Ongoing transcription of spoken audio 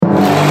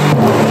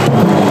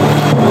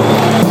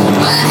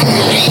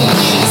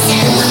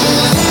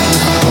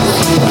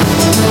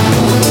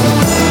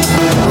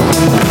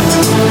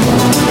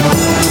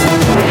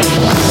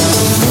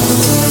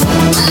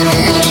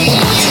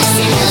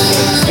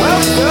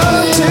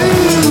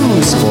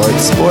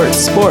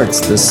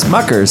Sports, the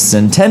Smuckers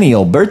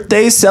Centennial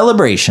Birthday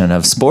Celebration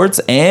of Sports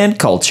and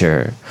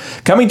Culture.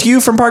 Coming to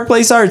you from Park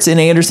Place Arts in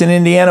Anderson,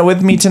 Indiana.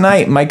 With me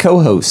tonight, my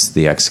co-host,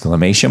 the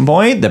exclamation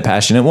point, the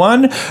passionate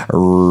one,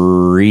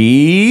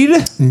 Reed.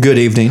 Good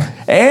evening.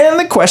 And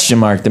the question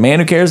mark, the man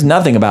who cares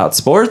nothing about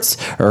sports,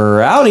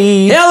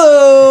 Rowdy.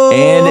 Hello.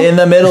 And in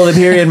the middle of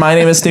the period, my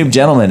name is Snoop.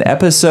 Gentlemen,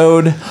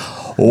 episode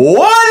 100!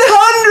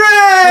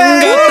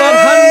 Got that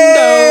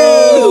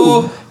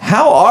hundo.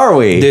 How are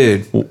we?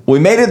 Dude. We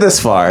made it this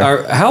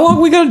far. How long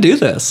are we going to do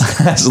this?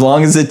 As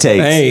long as it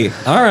takes. Hey,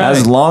 all right.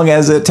 As long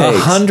as it takes.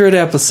 100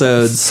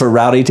 episodes. For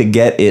Rowdy to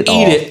get it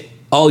all. Eat it.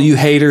 All you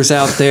haters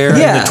out there in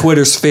the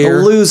Twitter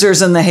sphere. The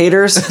losers and the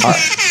haters.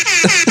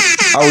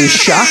 Are we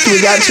shocked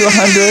we got to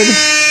 100?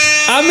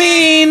 I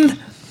mean,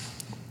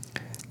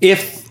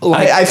 if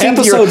I think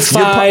episode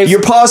 5...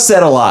 Your pause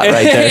said a lot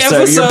right there,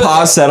 sir. Your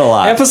pause said a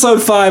lot.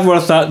 Episode 5 would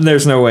have thought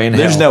there's no way in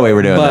hell. There's no way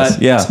we're doing this.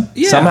 Yeah.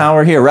 Somehow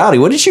we're here. Rowdy,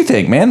 what did you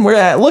think, man? We're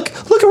at look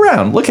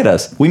around. Look at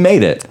us. We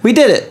made it. We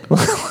did it.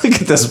 Look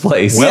at this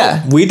place.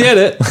 Well, we did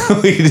it.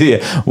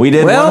 we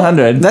did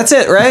 100. That's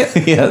it, right?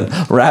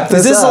 Yeah. Wrap this up.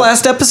 Is this the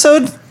last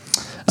episode?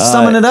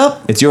 Summing it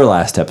up? It's your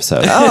last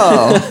episode.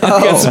 Oh.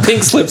 Got some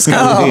pink slips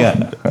coming.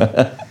 Yeah.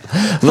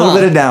 A little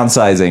bit of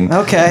downsizing.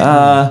 Okay.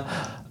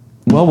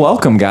 Well,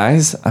 welcome,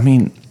 guys. I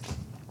mean,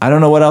 I don't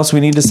know what else we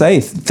need to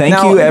say. Thank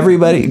you,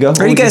 everybody. Go.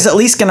 Are you guys at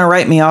least going to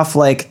write me off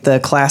like the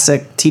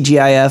classic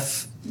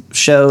TGIF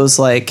shows,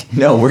 like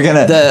no, we're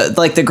gonna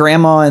the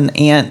grandma and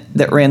aunt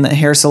that ran the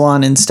hair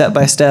salon in Step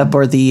by Step,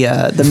 or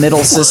the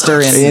middle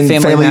sister in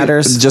Family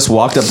Matters just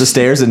walked up the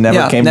stairs and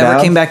never came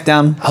back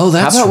down. Oh,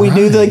 that's how about we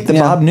do like the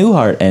Bob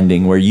Newhart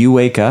ending where you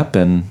wake up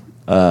and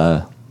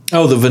the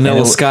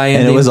Vanilla Sky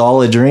ending. And it was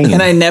all a dream.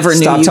 And I never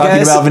knew Stop you talking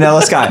guys. about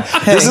Vanilla Sky.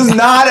 This is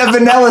not a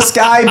Vanilla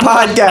Sky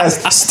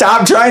podcast.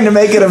 Stop trying to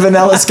make it a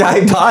Vanilla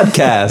Sky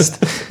podcast.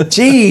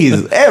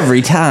 Jeez,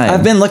 every time.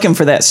 I've been looking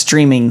for that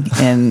streaming,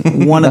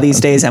 and one of these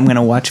days I'm going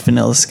to watch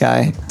Vanilla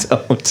Sky.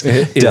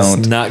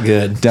 It's not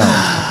good. Don't.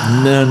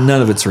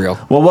 None of it's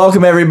real. Well,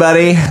 welcome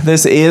everybody.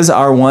 This is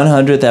our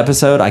 100th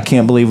episode. I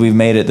can't believe we've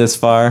made it this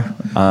far.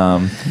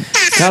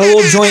 Got a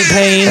little joint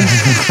pain,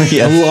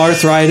 a little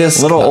arthritis,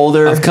 a little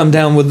older. I've come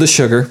down with the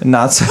sugar.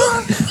 Not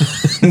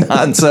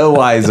so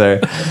wiser.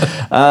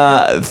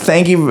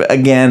 Thank you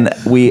again.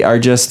 We are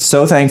just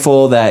so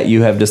thankful that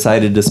you have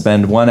decided to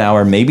spend 1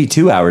 hour, maybe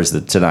 2 hours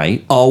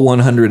tonight. All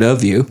 100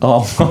 of you.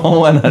 All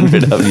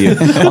 100 of you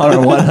on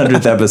our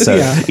 100th episode.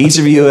 Yeah. Each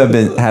of you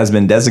has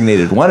been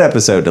designated one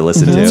episode to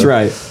listen to. That's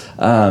right.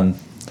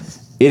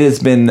 It has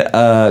been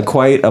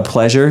quite a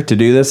pleasure to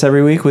do this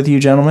every week with you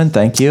gentlemen.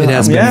 Thank you. It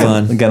has been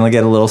fun. I'm going to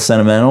get a little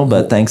sentimental,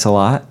 but thanks a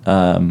lot.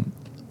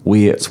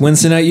 It's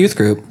Wednesday night youth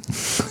group.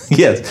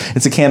 Yes,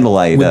 it's a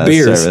candlelight with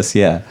beers. Service.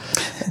 Yeah,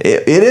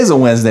 it is a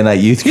Wednesday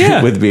night youth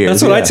group with beers.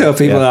 That's what I tell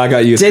people that I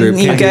got youth Didn't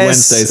group. You guys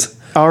Wednesdays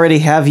already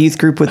have youth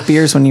group with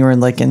beers when you were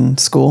in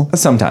school?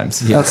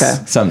 Sometimes. Yes.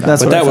 Okay.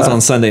 Sometimes. But that was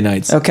on Sunday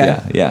nights. Okay.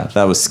 Yeah.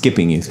 That was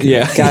skipping youth group.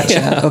 Yeah. Gotcha.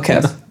 Yeah.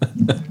 Okay.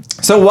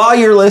 So while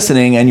you're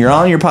listening and you're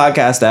on your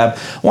podcast app,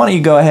 why don't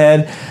you go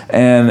ahead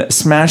and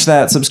smash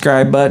that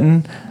subscribe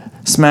button,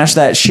 smash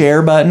that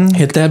share button,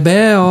 hit that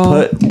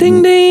bell,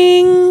 ding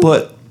ding,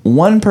 put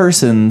one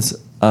person's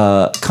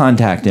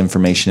contact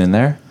information in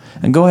there,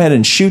 and go ahead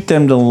and shoot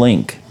them the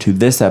link to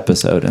this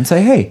episode and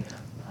say, hey,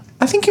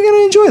 I think you're going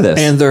to enjoy this.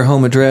 And their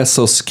home address,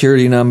 social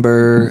security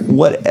number,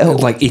 what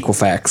else? Like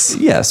Equifax.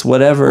 Yes,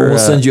 whatever. We'll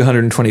send you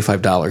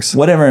 $125.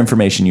 Whatever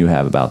information you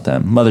have about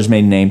them. Mother's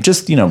maiden name,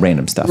 just,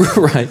 random stuff.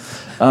 Right.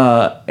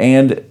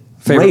 And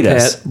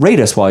favorite rate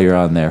us while you're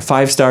on there.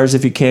 5 stars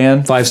if you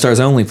can. 5 stars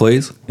only,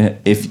 please.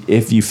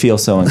 If you feel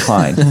so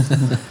inclined.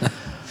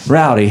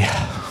 Rowdy,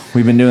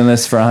 we've been doing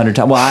this for 100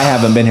 times. Well, I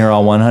haven't been here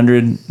all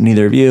 100,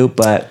 neither of you,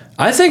 but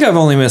I think I've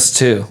only missed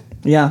 2.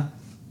 Yeah.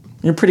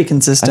 You're pretty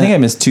consistent. I think I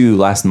missed 2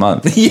 last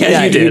month.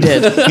 Yeah, you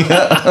did.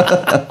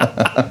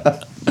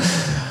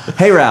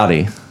 Hey,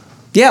 Rowdy.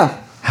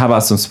 Yeah. How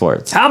about some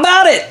sports? How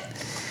about it?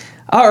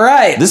 All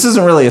right. This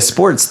isn't really a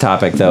sports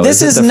topic, though.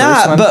 This is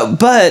not,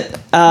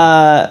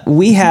 but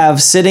we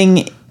have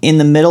sitting in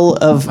the middle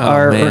of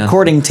our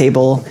recording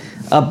table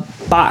a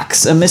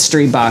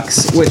mystery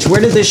box.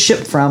 Where did this ship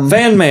from?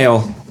 Fan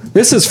mail.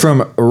 This is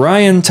from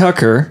Ryan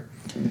Tucker.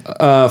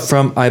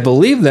 From, I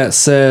believe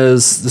does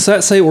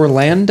that say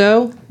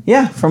Orlando?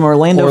 Yeah, from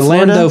Orlando,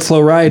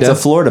 Florida. It's a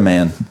Florida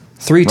man.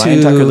 32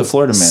 Ryan Tucker, the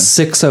Florida man.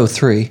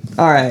 603.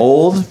 All right.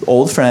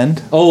 Old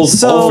friend. Old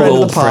friend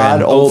of the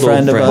pod. Old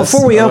friend of us.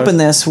 Before we open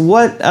this,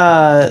 what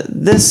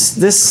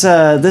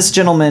this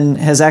gentleman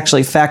has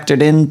actually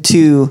factored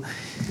into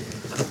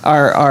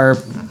our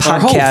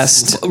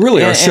podcast,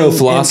 our show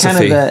philosophy, and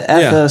kind of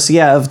the ethos,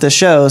 of the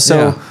show.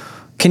 So,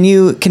 can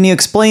you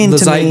explain the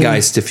to me the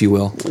zeitgeist, if you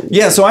will?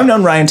 Yeah. So I've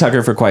known Ryan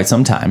Tucker for quite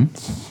some time.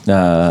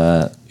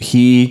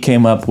 He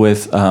came up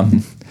with.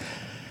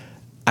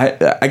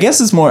 I guess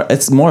it's more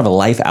of a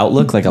life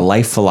outlook, like a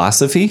life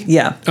philosophy.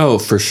 Yeah. Oh,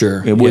 for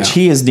sure. Which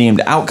he has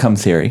deemed outcome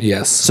theory.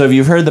 Yes. So if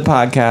you've heard the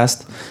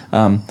podcast,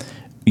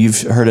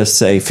 you've heard us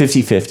say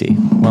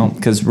 50-50. Well,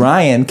 because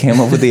Ryan came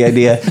up with the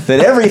idea that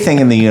everything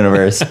in the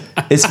universe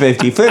is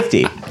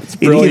 50-50. It's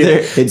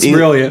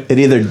brilliant. It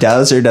either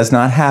does or does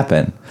not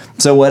happen.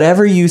 So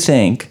whatever you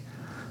think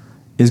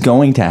is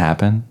going to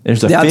happen,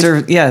 there's a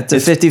it's a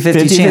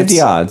 50-50 chance.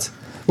 50-50 odds.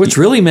 Which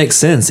really makes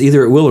sense.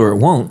 Either it will or it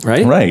won't,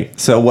 right? Right.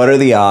 So what are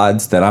the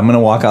odds that I'm going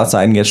to walk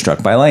outside and get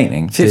struck by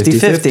lightning?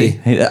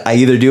 50-50. I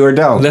either do or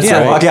don't. That's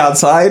right. I walk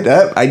outside,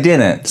 I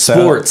didn't. So,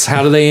 Sports,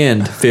 how do they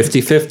end?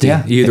 50-50.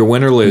 Yeah. You either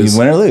win or lose. You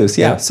win or lose,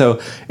 yeah. Yeah.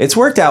 So it's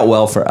worked out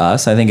well for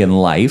us, I think, in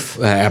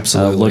life.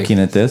 Absolutely. Looking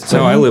at this.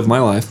 So I live my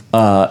life.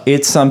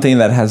 It's something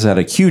that has had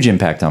a huge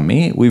impact on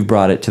me. We've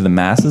brought it to the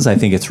masses. I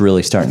think it's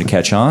really starting to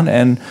catch on.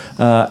 And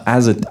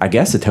as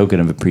a token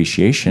of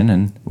appreciation,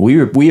 and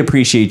we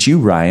appreciate you,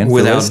 Ryan, for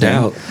Without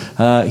listening.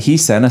 doubt. He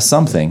sent us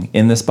something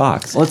in this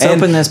box. Let's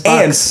open this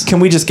box. And can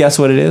we just guess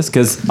what it is?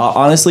 Because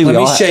honestly, Let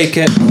me shake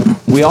it.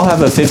 we all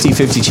have a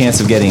 50-50 chance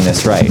of getting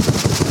this right.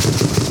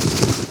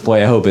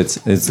 Boy, I hope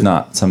it's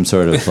not some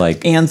sort of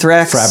like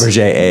Anthrax. Fabergé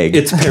egg.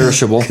 It's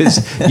perishable.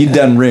 You've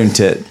done ruined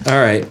it. All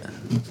right.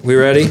 We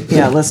ready?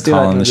 Yeah, let's do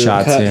Calling it. the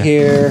shots Cut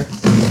here. here.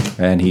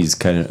 And Reed is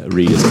cutting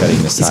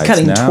the sides. He's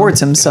cutting now.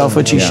 towards himself,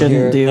 which he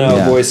shouldn't do.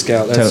 No, Boy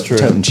Scout. That's true.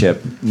 Totem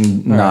chip,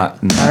 not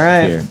All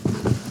right. here.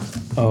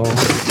 Oh.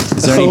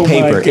 Is there any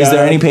paper? Is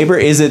there any paper?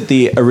 Is it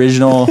the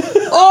original?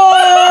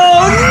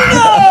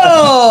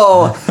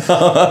 Oh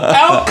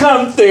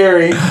Outcome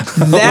theory. no!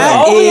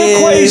 That All the is.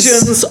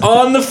 equations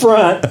on the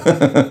front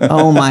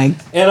Oh my.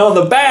 and on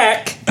the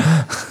back.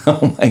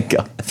 Oh my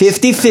god!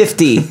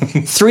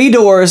 50-50. 3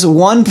 doors,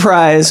 1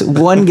 prize,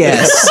 1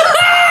 guess.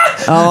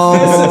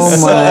 Oh This is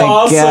so my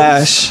awesome.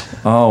 gosh.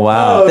 Oh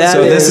wow! That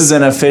So this is- is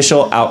an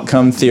official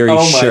outcome theory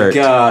Oh shirt.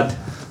 my god.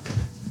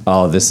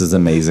 Oh, this is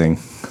amazing.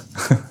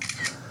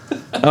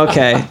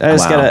 Okay, I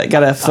just Wow.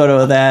 got a photo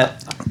of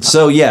that.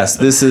 So yes,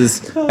 this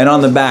is, and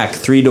on the back,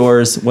 3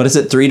 doors. What is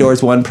it? 3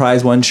 doors, 1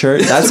 prize, 1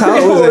 shirt. That's how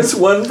it was.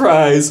 1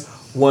 prize,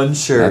 1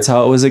 shirt. That's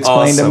how it was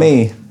explained to Awesome.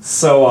 me.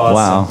 So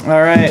awesome. Wow!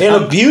 All right. And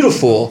a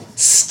beautiful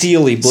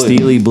steely blue.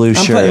 Steely blue I'm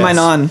shirt. putting mine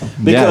on.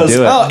 Because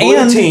do it. Oh, blue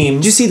and teams.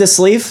 did you see the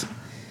sleeve?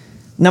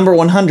 Number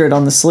 100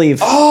 on the sleeve.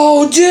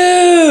 Oh,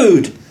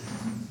 dude!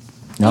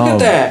 Look Oh, at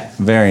that.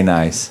 Very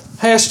nice.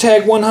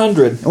 Hashtag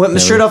 100. I whip my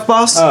shirt off,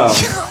 boss. Oh,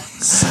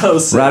 so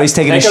sick. Rowdy's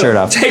taking his shirt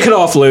off. Take it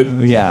off, Luke.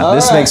 Yeah,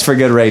 this right. makes for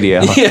good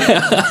radio.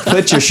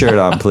 Put your shirt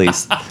on,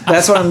 please.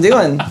 That's what I'm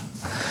doing.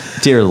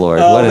 Dear Lord,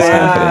 what is man.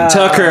 happening?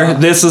 Tucker,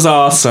 this is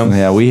awesome.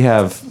 Yeah, we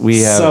have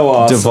So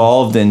awesome.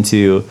 devolved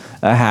into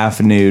a half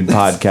nude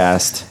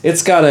podcast.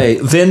 It's got a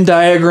Venn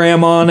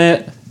diagram on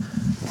it.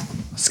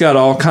 It's got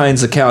all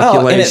kinds of Oh, and it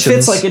calculations.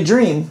 fits like a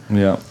dream.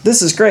 Yeah,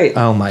 This is great.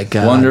 Oh my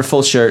god.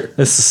 wonderful shirt.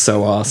 This is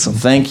so awesome.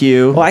 Thank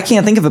you. Well, I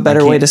can't think of a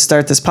better way to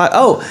start this pod.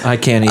 Oh, I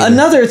can't either.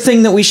 Another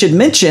thing that we should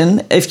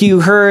mention, if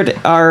you heard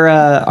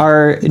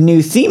our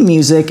new theme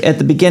music at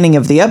the beginning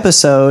of the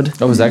episode,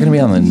 Oh, is that going to be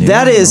on the news?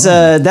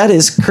 that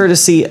is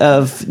courtesy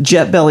of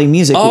Jet Belly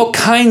Music. All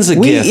kinds of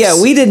we gifts. yeah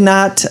we did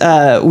not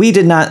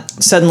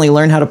suddenly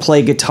learn how to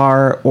play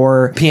guitar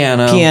or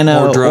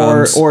Piano or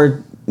drums.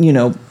 or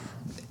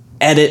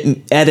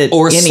edit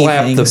Or anything.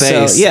 slap the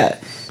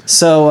bass.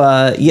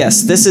 So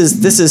yes, this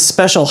is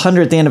special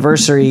 100th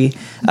anniversary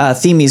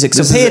theme music.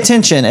 So pay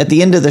attention at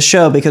the end of the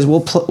show because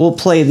we'll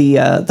play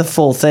the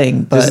full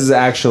thing. But This is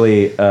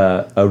actually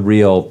a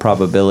real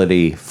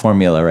probability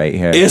formula right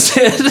here. Is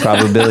it?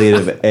 Probability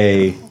of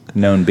A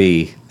known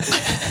B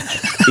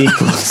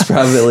equals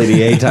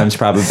probability A times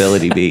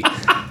probability B.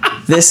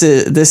 this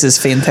is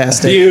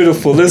fantastic.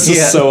 Beautiful. This is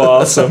Yeah. so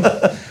awesome.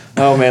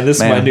 Oh man, this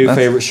is my new that's-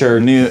 favorite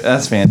shirt.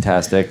 That's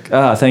fantastic.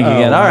 Thank you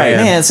again. All right,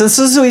 man. Man,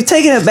 so we've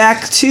taken it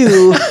back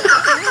to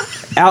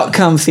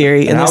outcome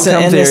theory and this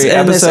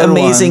Episode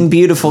amazing, 1.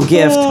 beautiful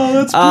gift. Oh,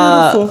 that's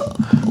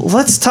beautiful.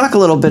 Let's talk a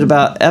little bit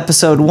about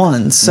episode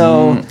 1.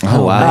 So,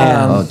 Oh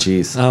wow. Oh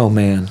jeez. Oh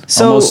man.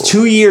 so Almost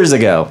 2 years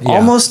ago.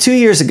 almost 2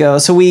 years ago.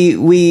 So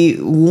we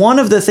one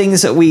of the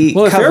things that we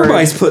Well, if covered.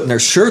 everybody's putting their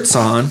shirts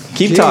on,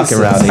 Keep talking,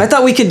 Rowdy. I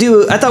thought we could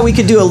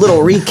do a little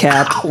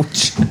recap.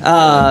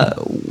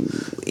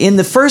 In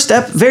the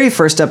very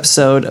first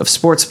episode of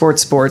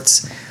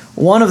Sports,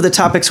 one of the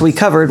topics we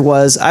covered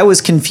was I was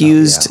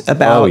confused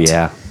about Oh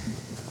yeah.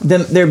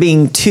 there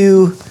being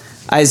 2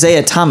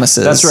 Isaiah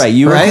Thomases. That's right.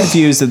 You were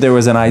confused that there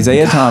was an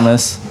Isaiah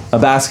Thomas, a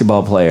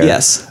basketball player.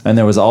 Yes. And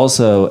there was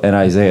also an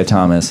Isaiah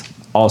Thomas,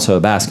 also a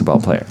basketball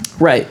player.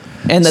 Right.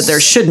 And that there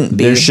shouldn't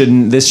be.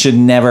 This should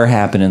never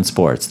happen in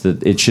sports.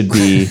 That it should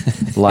be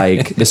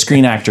like the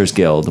Screen Actors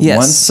Guild. Yes.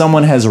 Once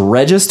someone has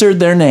registered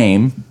their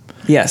name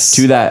Yes.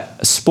 to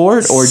that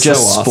sport or So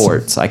just awesome.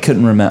 sports. I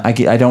couldn't remember.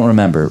 I don't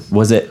remember.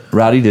 Was it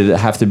Rowdy? Did it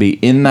have to be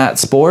in that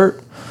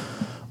sport,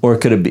 or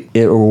could it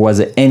be, or was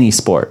it any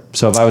sport?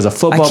 So if I was a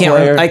football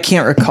player, I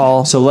can't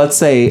recall. So let's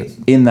say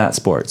in that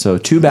sport, so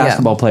two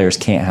basketball players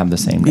can't have the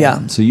same name.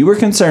 Yeah. So you were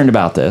concerned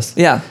about this.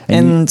 Yeah.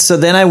 And so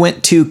then I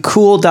went to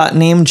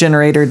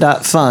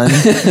cool.namegenerator.fun.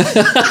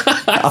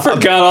 I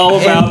forgot all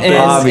about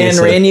this.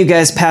 And ran you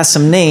guys past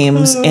some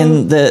names.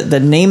 And the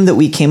name that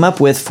we came up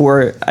with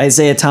for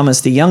Isaiah Thomas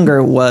the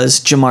Younger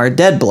was Jamar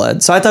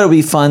Deadblood. So I thought it would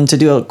be fun to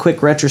do a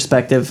quick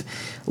retrospective,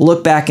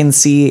 look back and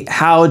see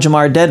how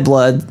Jamar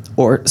Deadblood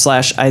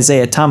 /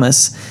 Isaiah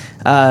Thomas,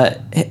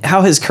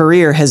 how his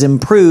career has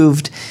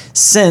improved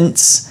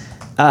since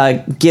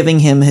giving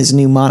him his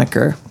new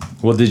moniker.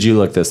 Well, did you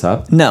look this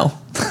up? No.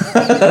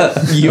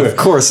 Of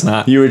course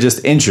not. You were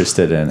just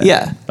interested in it.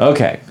 Yeah.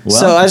 Okay. Well,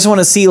 So I just want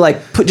to see,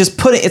 like, put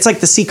it. It's like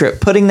The Secret,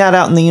 putting that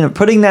out in the universe,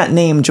 putting that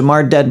name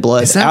Jamar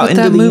Deadblood Is that out what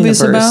into that the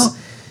movie's universe. about?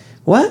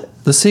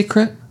 What? The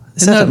Secret?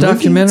 Is Isn't that a a movie?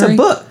 documentary? It's a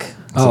book.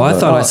 Oh, I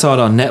thought I saw it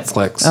on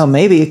Netflix. Oh,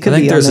 maybe it could I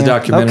be. think there's on a there.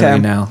 documentary Okay.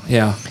 now.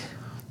 Yeah.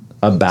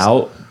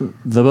 about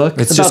the book?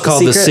 It's About just The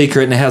called The Secret?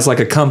 Secret, and it has like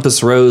a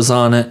compass rose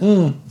on it.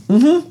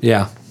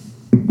 Yeah.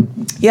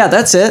 Yeah,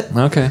 that's it.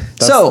 Okay.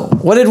 So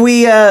what did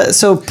we?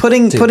 So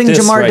putting Dude, putting this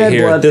Jamar right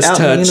here, Deadblood this out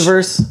in touch, the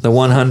universe. The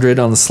 100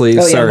 on the sleeve.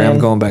 Oh, yeah, Sorry, I'm man.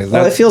 going back.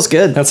 Oh, it feels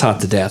good. That's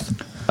hot to death.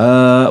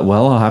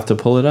 Well, I'll have to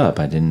pull it up.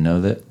 I didn't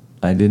know that.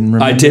 I didn't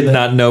remember. I did that.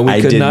 not know we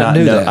I could did not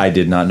do know, that. I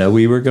did not know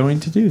we were going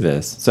to do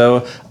this.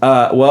 So,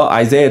 well,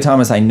 Isaiah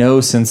Thomas, I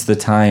know since the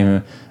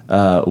time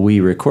we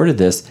recorded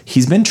this,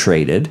 he's been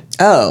traded.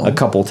 Oh. A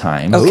couple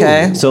times.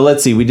 Okay. Ooh. So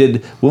let's see. We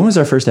did. When was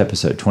our first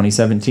episode?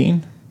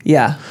 2017.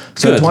 Yeah.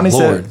 So Good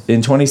Lord.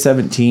 in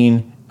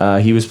 2017,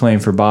 he was playing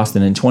for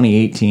Boston. In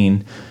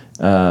 2018,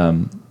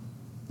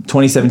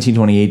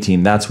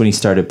 2017-2018, that's when he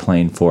started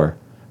playing for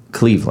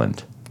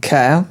Cleveland.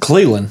 Okay.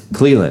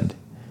 Cleveland.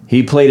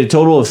 He played a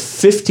total of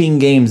 15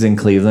 games in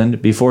Cleveland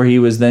before he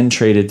was then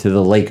traded to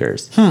the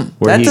Lakers.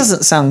 That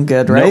doesn't sound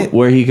good, right?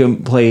 Where he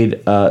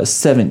played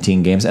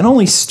 17 games and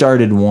only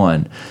started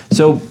one.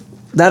 So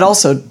That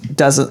also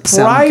doesn't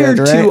sound prior good,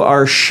 right? to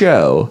our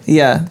show,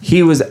 Yeah.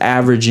 he was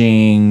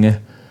averaging,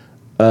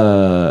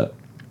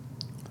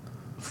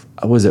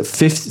 was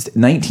it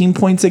 19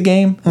 points a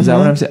game? Is that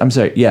what I'm saying? I'm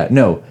sorry. Yeah,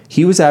 no.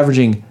 He was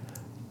averaging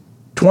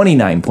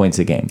 29 points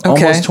a game.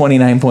 Okay. Almost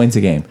 29 points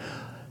a game.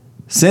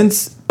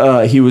 Since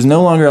he was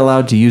no longer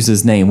allowed to use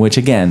his name, which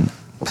again,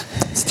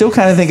 still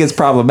kind of think it's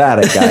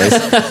problematic, guys.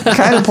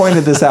 Kind of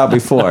pointed this out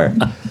before.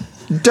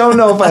 Don't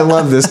know if I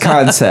love this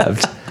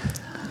concept.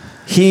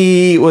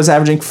 He was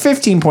averaging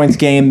 15 points a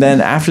game.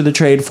 Then after the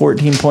trade,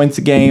 14 points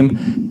a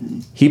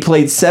game. He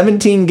played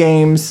 17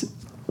 games,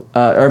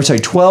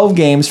 12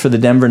 games for the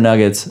Denver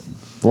Nuggets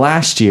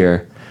last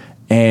year.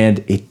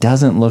 And it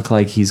doesn't look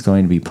like he's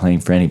going to be playing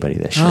for anybody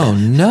this year. Oh,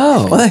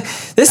 no.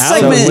 This Out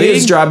of So the segment.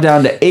 he's dropped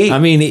down to 8. I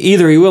mean,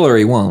 either he will or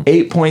he won't.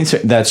 8 points.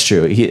 That's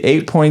true. He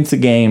 8 points a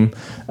game.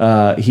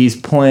 He's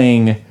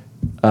playing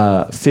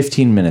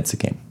 15 minutes a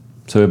game.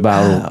 So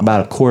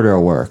about a quarter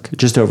of work,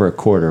 just over a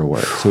quarter of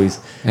work. So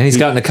And he's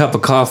gotten a cup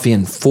of coffee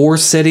in 4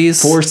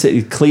 cities. 4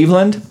 cities: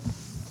 Cleveland,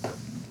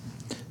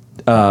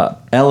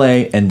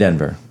 L.A., and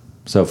Denver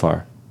so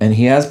far. And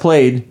he has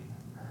played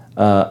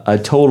a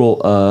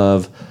total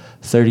of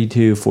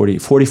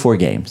 44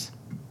 games.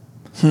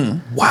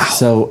 Wow.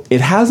 So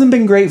it hasn't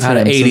been great for Out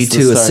him. of since the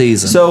 82 a start.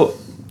 season. So,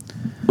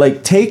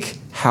 like, take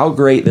how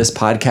great this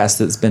podcast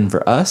has been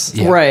for us,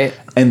 Yeah. Right.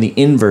 and the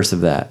inverse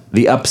of that,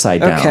 the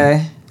upside down.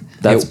 Okay.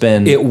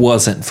 It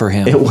wasn't for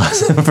him. It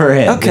wasn't for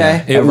him.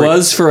 Okay. It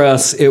was for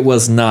us. It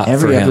was not for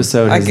Every him.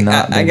 episode has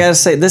not. I been- gotta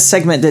say, this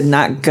segment did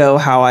not go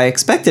how I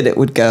expected it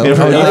would go. You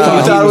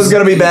thought it was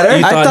going to be better?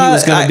 You I thought he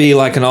was thought going I- to be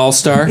like an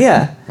all-star?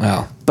 Yeah.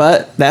 Wow.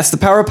 But that's the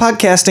power of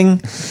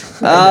podcasting.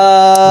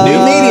 New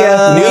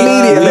media. New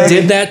media. We baby.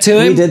 did that to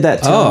him? We did that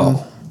to him.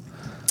 Oh,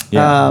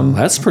 Yeah.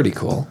 that's pretty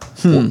cool.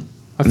 I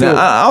Now,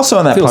 also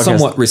on that feel podcast,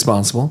 somewhat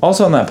responsible.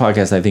 Also on that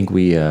podcast, I think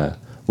we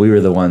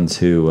were the ones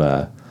who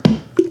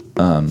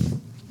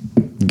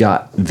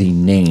got the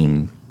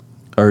name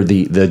or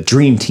the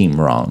dream team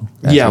wrong.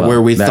 as Yeah, well.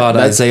 where we thought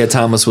that's- Isaiah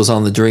Thomas was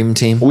on the dream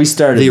team. We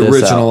started the this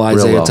original out real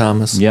Isaiah well.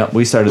 Thomas. Yep,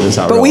 we started this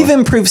out. But real we've well.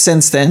 improved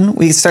since then.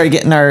 We started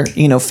getting our,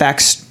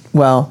 facts.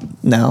 Well,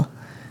 no.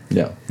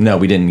 No,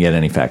 we didn't get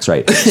any facts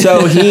right.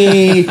 So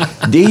he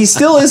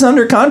still is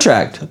under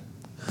contract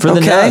for the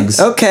Okay, Nugs.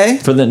 okay.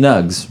 For the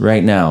Nugs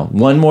right now.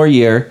 One more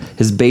year.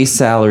 His base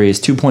salary is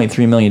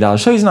 $2.3 million.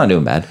 So he's not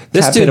doing bad.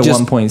 This Cap dude hit of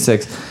just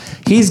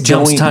 1.6. He's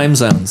Jumps going, time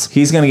zones.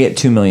 He's going to get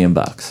 $2 million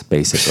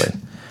basically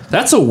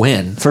That's a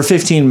win for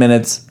 15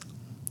 minutes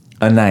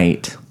a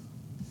night.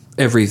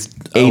 every 82,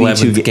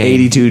 11th game.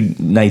 82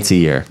 nights a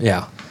year.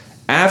 Yeah.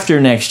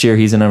 After next year,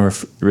 he's an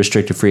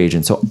unrestricted free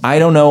agent. So I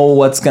don't know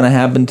what's going to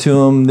happen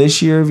to him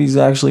this year if he's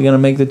actually going to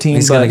make the team.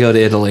 He's but gonna go to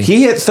Italy.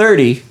 He hit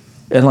 30,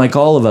 and like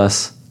all of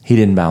us, he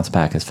didn't bounce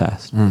back as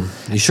fast.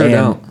 You sure And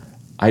don't.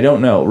 I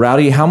don't know.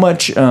 Rowdy, how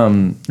much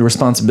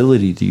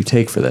responsibility do you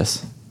take for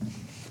this?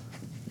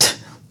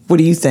 What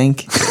do you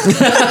think?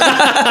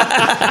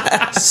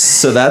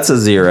 So that's a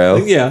 0.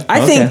 Yeah.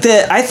 I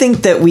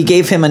think that we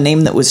gave him a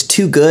name that was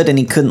too good and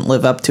he couldn't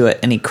live up to it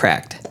and he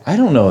cracked. I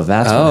don't know if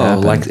that's what Oh,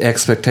 happened. like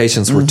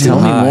expectations were too Tell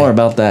high. me more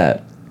about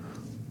that.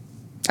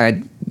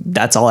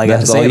 That's all I got to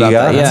That's say all you about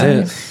got? that.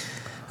 Yeah.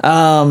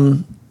 That's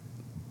it.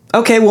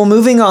 Okay, well,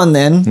 moving on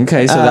then.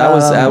 Okay, so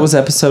that was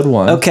episode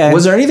 1. okay.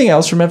 Was there anything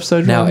else from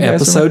episode 1? Now, you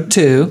guys episode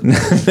 2.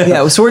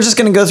 Yeah, so we're just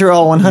going to go through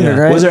all 100,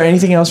 remember? right? Was there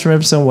anything else from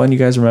episode 1 you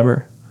guys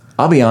remember?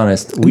 I'll be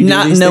honest. We do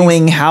Not these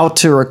knowing how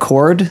to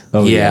record, things-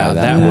 Oh, Yeah,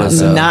 that was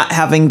not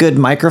having good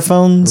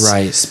microphones.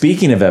 right.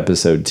 Speaking of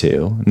episode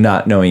 2,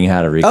 not knowing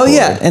how to record. Oh,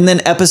 yeah. And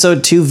then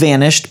episode 2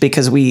 vanished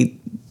because we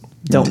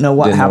don't know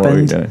what Didn't know what we were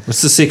happened. doing.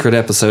 It's a secret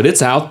episode.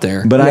 It's out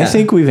there. But I Yeah.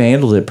 think we've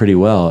handled it pretty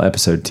well,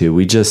 episode 2.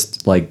 We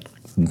just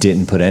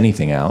didn't put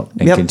anything out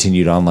and Yep.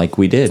 continued on like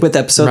we did. With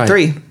episode Right.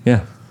 3.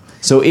 yeah.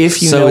 So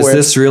if you so know is where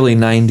this really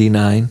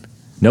 99?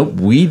 Nope,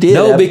 we did.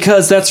 No,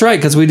 because that's right.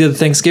 Because we did the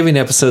Thanksgiving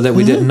episode that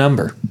we didn't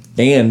number.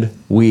 and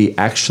we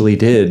actually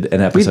did an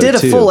We episode did a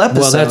 2. full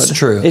episode. Well, that's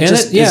true. It And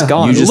just it- yeah, is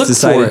gone. You just Look for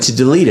decided it. to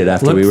delete it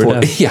after Look we were for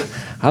done. it. Yeah.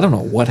 I don't know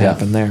what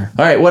happened there.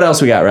 All right, what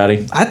else we got,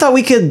 Rowdy? I thought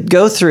we could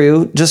go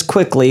through just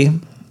quickly,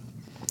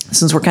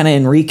 since we're kind of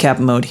in recap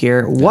mode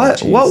here. What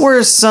jeez.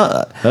 were some?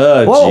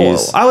 Oh, well,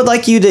 jeez. I would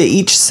like you to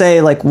each say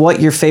like what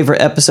your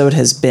favorite episode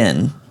has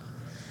been.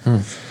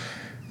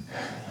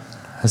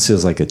 This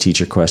feels like a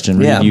teacher question.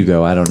 Reed, Yeah. you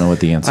go. I don't know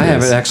what the answer I is.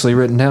 have it actually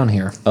written down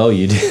here. Oh,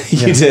 you did.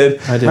 You did.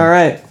 I did. All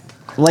right,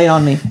 lay it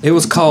on me. It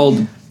was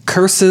called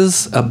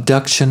Curses,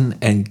 Abduction,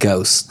 and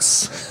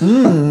Ghosts.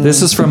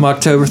 This is from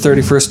October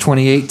 31st,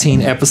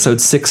 2018,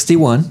 episode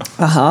 61.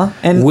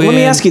 And let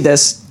me ask you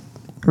this.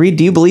 Reed,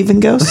 do you believe in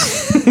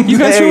ghosts? You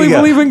guys There you really go.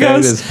 believe in There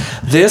it ghosts?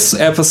 This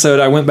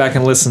episode, I went back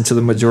and listened to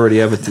the majority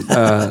of it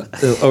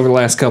over the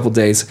last couple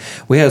days.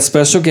 We had a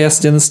special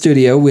guest in the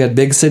studio. We had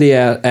Big City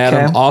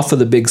Adam Okay. off of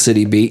the Big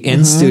City Beat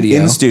in studio.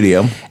 In the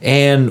studio.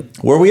 And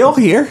Were we all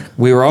here?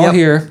 we were all Yep.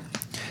 here,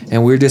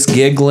 and we were just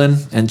giggling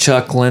and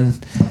chuckling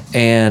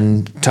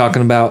and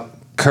talking about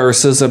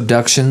curses,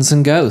 abductions,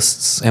 and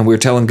ghosts. And we were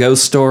telling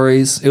ghost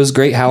stories. It was a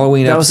great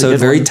Halloween That was a episode, good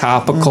very one.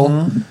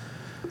 topical.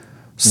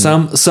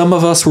 Some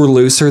of us were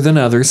looser than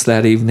others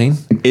that evening.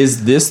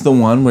 Is this the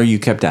one where you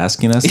kept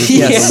asking us if we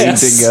Yes.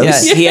 believed in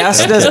ghosts? Yeah, he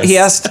asked us. He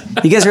asked,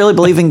 "You guys really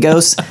believe in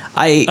ghosts?"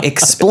 I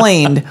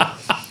explained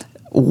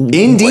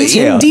In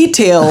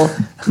detail.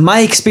 my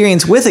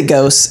experience with a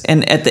ghost,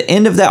 and at the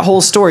end of that whole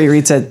story,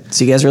 Reed said,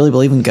 "So you guys really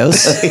believe in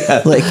ghosts?"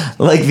 Like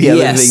the other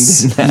yes,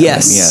 thing didn't happen.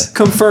 yes.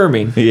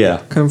 Confirming. Yeah.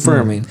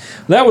 Confirming.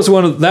 That was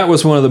one of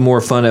the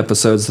more fun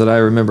episodes that I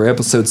remember.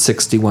 Episode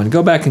 61.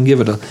 Go back and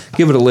give it a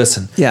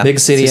listen. Yeah. Big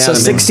City So Adam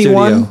in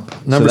 61? studio.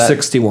 Number So that-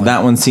 61.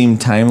 That one seemed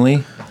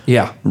timely.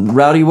 yeah.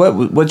 Rowdy,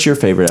 what's your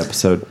favorite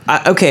episode?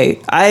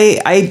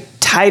 I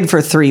tied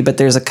for 3, but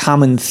there's a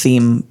common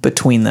theme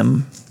between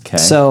them. Okay.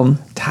 So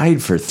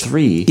Tied for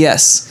 3.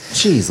 yes.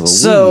 Jeez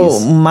Louise. So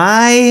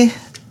my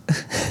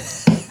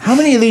how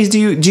many of these do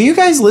you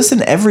guys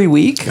listen every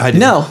week? I do.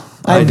 no.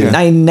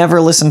 I never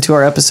listened to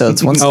our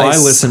episodes. Once I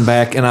listen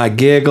back and I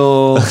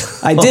giggle.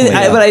 I did, Oh,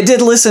 yeah. but I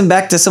did listen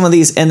back to some of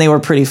these, and they were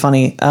pretty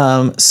funny.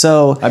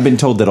 So I've been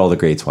told that all the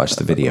greats watch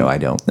the video. I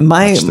don't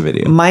my watch the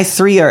video. my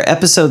 3 are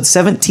episode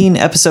 17,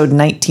 episode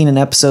 19, and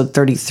episode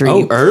 33.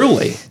 Oh,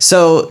 early.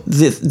 So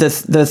the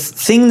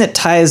thing that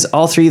ties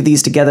all 3 of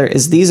these together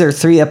is these are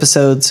 3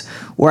 episodes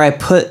where I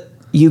put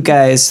you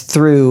guys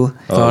through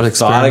Thought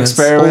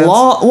experiments.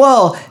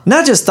 well,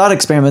 not just thought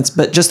experiments,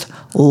 but just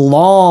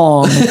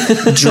long,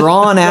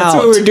 drawn That's out.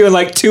 what we're doing,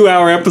 like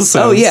 2-hour episodes.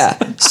 Oh yeah.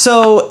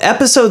 So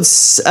episode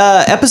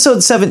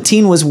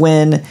 17 was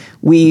when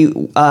we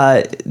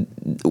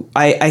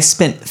I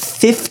spent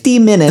 50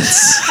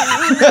 minutes.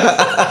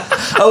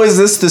 Oh, is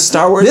this the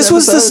Star Wars? This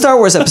was the episode? Star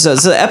Wars episode.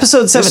 So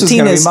episode was 17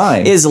 gonna be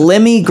mine. is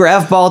Lemmy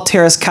Gravball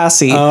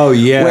Terrascasi. Oh,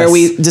 yes. Where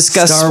we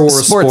discuss Star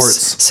Wars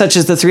sports such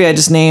as the 3 I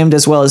just named,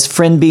 as well as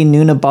Friendbee,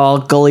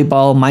 Noonaball, Gully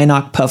Ball,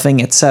 Minock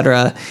Puffing,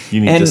 etc.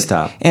 You need to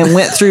stop. And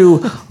went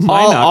through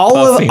Minock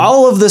puffing.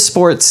 all of the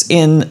sports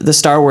in the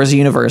Star Wars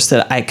universe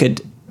that I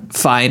could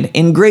find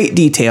in great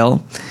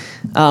detail.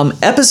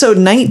 Episode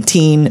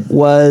 19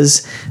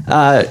 was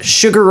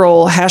Sugar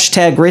Roll,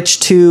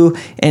 #Rich2,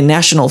 and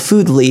National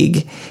Food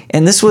League.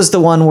 And this was the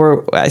one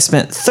where I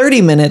spent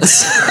 30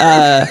 minutes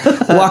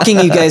walking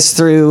you guys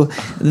through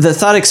the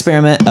thought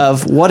experiment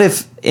of what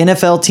if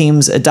NFL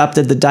teams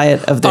adopted the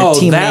diet of their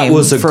team that name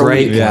was a for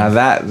great week. Yeah,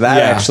 that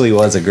actually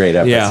was a great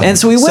episode. Yeah. And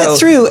so we went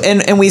through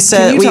and we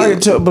said... Can you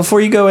talk,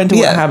 before you go into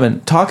Yeah. what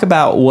happened, talk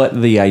about what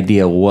the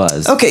idea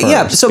was. Okay,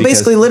 yeah. first, So because-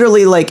 basically,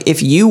 literally, like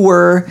if you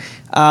were,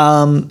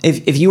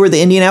 if you were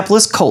the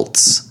Indianapolis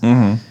Colts,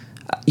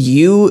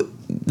 you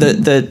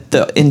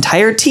the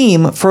entire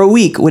team for a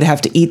week would have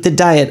to eat the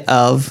diet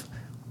of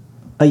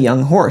a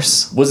young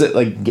horse. was it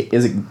like,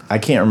 is it, I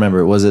can't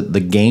remember, was it the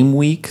game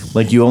week?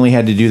 Like you only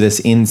had to do this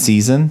in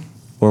season?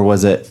 Or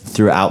was it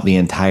throughout the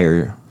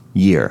entire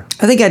year?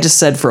 I think I just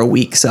said for a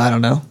week, so I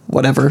don't know.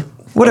 Whatever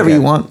Okay.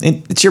 you want.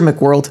 It's your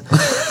McWorld.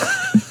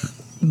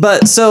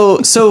 But so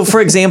for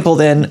example,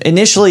 then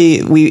initially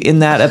in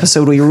that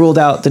episode we ruled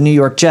out the New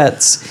York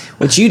Jets,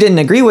 which you didn't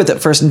agree with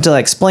at first until I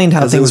explained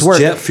how it things was work.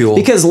 jet fuel.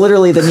 Because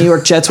literally the New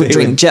York Jets would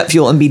drink jet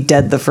fuel and be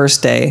dead the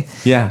first day.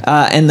 Yeah.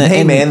 And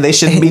man, they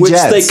shouldn't be Which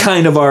Jets. they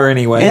kind of are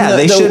anyway. Yeah,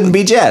 they shouldn't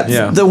be Jets.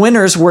 Yeah. The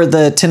winners were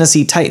the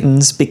Tennessee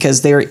Titans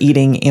because they were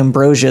eating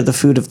ambrosia, the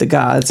food of the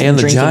gods, And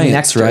the drinking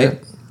Giants, nectar. right?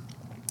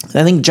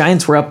 I think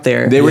Giants were up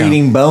there. They were Yeah.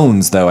 eating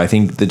bones, though. I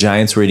think the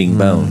Giants were eating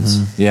bones.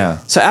 Yeah.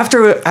 So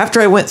after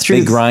I went through,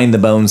 They grind the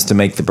bones to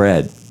make the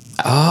bread.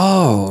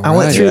 Oh, I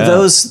went right. through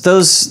Yeah.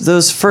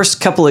 those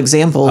first couple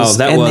examples. Oh,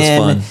 that and was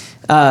then,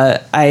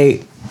 fun.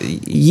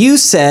 You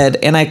said,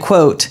 and I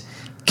quote,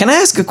 "Can I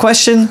ask a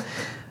question?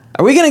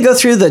 Are we going to go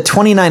through the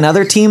 29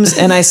 other teams?"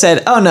 And I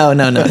said, "Oh no.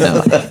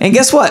 And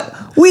guess what?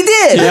 We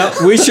did.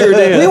 Yep, we sure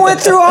did. We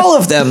went through all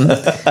of them."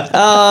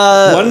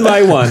 One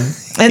by one.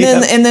 And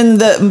then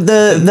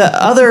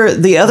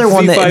the other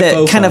one that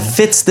Fee-fi-fo-fum. kind of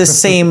fits the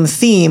same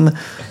theme.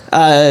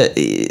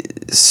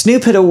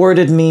 Snoop had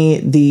awarded me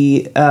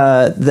the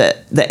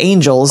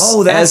Angels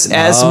Oh, that's-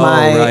 as Oh,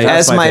 my right.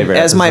 That's my favorite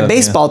episode,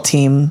 baseball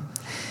team.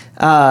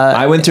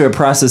 I went through a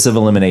process of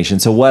elimination.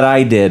 So what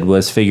I did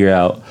was figure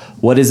out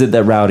what is it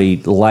that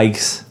Rowdy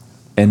likes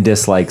and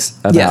dislikes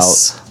about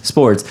Yes.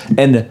 sports.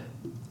 And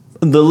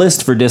the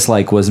list for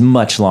dislike was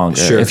much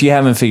longer. Sure. If you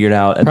haven't figured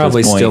out at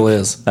Probably this point, still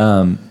is.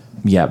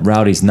 yeah,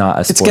 Rowdy's not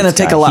a sports It's going to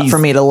take guy. a lot He's- for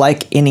me to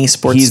like any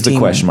sports He's team the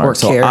question or mark.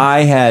 So care.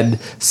 I had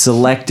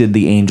selected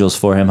the Angels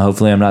for him.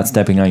 Hopefully, I'm not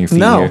stepping on your feet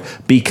No. here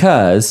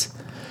because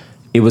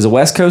it was a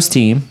West Coast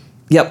team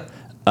Yep.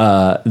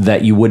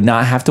 that you would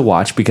not have to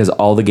watch because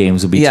all the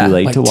games would be Yeah, too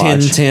late Like to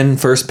watch. 10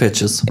 first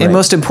pitches. And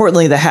most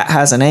importantly, the hat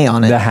has an A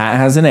on it. The hat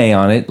has an A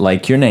on it,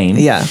 like your name.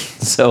 Yeah.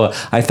 So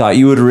I thought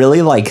you would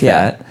really like Yeah.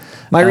 that.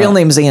 My real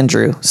name's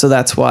Andrew, so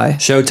that's why.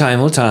 Showtime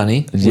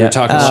Otani. We Yeah. were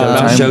talking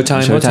about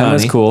Showtime Otani.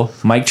 was cool.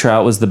 Mike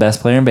Trout was the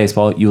best player in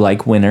baseball. You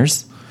like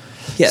winners.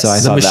 Yes. So I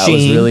The thought that was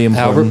machine, really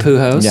important. Albert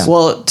Pujols. Yeah.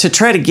 Well, to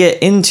try to get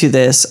into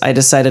this, I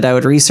decided I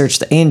would research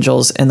the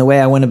Angels, and the way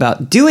I went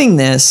about doing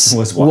this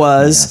was what?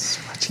 Yes.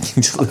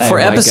 for Oh my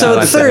God, episode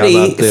I forgot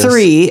about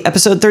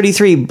this.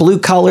 33, Blue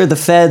Collar, the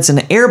Feds, and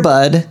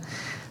Airbud.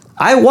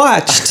 I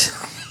watched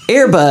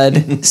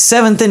Airbud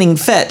 7th Inning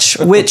Fetch,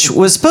 which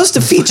was supposed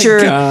to feature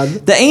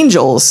God. the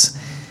Angels.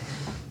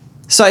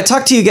 So I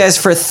talked to you guys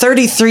for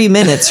 33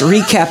 minutes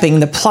recapping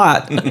the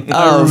plot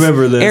of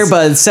remember this.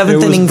 Airbud 7th It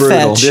was Inning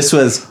brutal. Fetch. This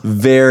was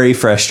very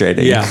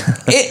frustrating. Yeah.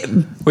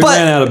 We But-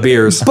 ran out of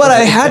beers. But I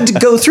had to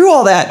go through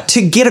all that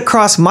to get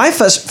across my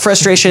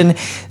frustration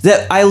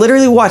that I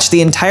literally watched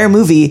the entire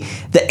movie.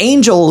 The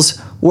Angels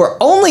were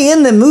only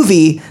in the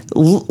movie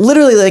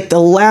literally like the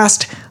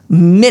last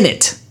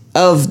minute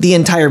of the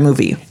entire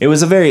movie. It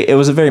was a very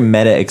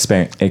meta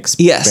experiment.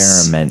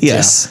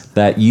 Yes.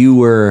 That you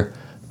were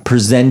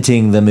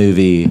presenting the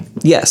movie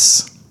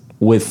Yes.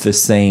 with the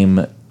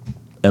same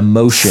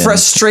emotion,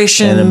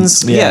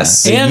 Frustrations,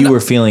 yes. that you were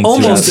feeling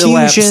almost throughout.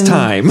 elapsed Confusion.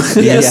 time.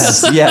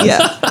 Yes, yes.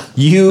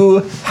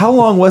 Yeah. How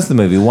long was the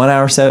movie? 1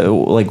 hour, hour It's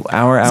and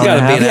got a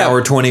to half. be an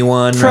hour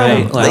 21,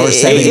 right? Probably. Hour If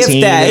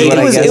 17 that, is what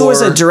I it guess.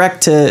 was a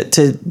direct to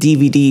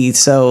DVD,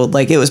 so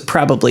like it was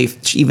probably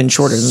even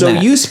shorter than So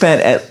that. you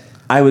spent at,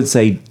 I would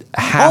say,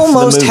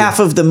 almost the movie. half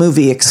of the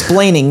movie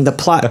explaining the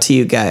plot to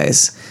you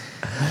guys.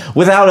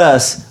 Without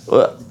us.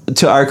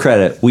 To our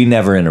credit, we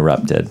never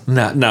interrupted.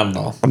 Not at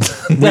all.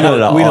 Not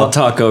at all. We don't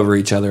talk over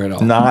each other at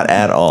all. Not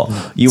at all.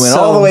 You went So-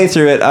 all the way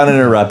through it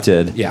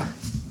uninterrupted. Yeah.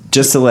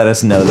 Just to let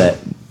us know that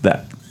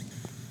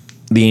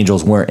the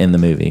Angels weren't in the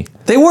movie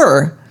They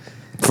were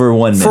for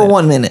 1 minute. for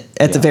 1 minute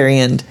at the very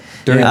end.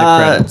 During the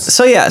credits.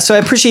 So I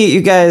appreciate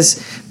you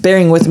guys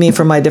bearing with me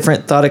for my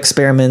different thought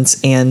experiments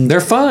and They're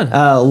fun.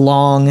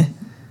 long,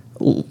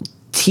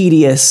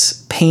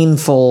 tedious,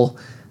 painful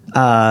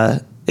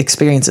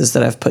experiences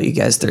that I've put you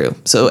guys through.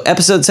 So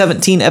episode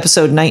 17,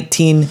 episode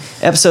 19,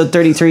 episode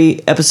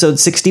 33, episode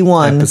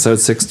 61. Episode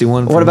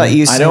 61. What about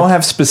you, I don't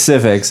have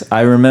specifics.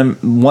 I remember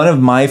one of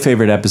my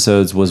favorite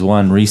episodes was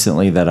one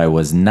recently that I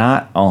was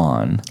not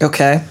on.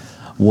 Okay.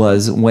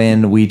 Was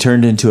when we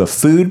turned into a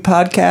food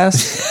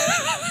podcast.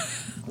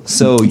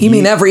 So You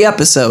mean every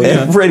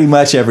episode? pretty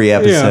much every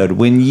episode. Yeah.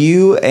 When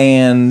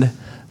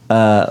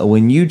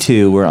you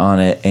two were on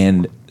it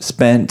and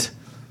spent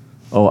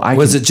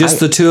Was it just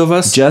the two of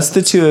us? just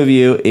the two of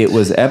you? It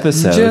was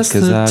episode Just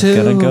because the I'm two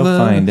gonna go of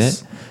find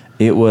us.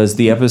 it. It was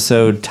the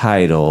episode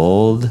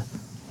titled.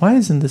 Why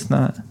isn't this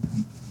not?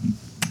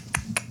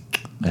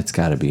 It's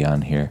got to be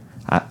on here.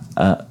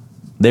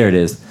 There it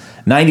is.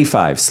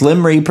 95.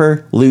 Slim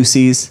Reaper,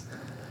 Lucy's,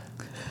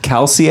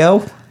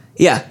 Calcio.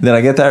 Yeah. Did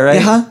I get that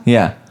right? Uh-huh.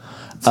 Yeah.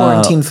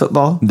 Florentine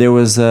football. There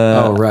was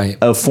Oh, right.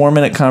 a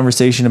 4-minute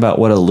conversation about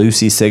what a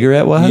Lucy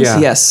cigarette was. Yeah.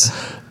 Yes.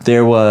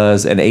 There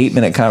was an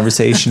 8-minute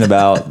conversation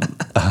about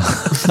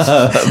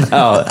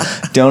about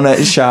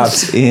donut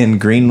shops in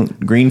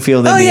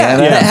Greenfield, Oh yeah,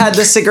 Indiana. that had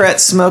the cigarette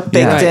smoke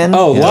baked Yeah. in.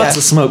 Oh, Yeah. lots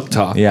of smoke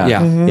talk. Yeah,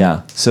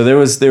 yeah. So there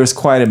was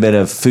quite a bit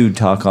of food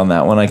talk on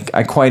that one.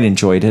 I quite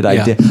enjoyed it.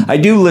 Yeah. I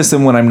do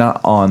listen when I'm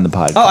not on the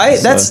podcast. Oh,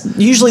 so that's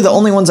usually the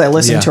only ones I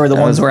listen Yeah. to are the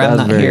That ones was- where that I'm was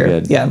not very here.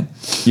 good.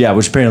 Yeah.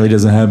 which apparently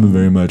doesn't happen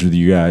very much with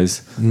you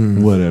guys.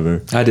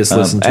 Whatever. I just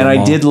listened to and them I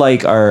all. did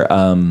like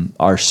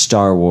our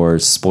Star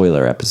Wars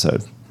spoiler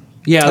episode.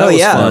 Yeah, that Oh was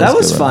yeah, fun. that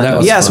was good fun. one. That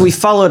was Yeah, so fun. we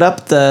followed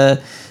up the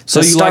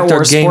So you Star liked our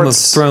Wars Game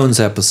sports. of Thrones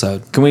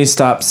episode Can we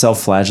stop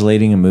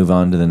self-flagellating and move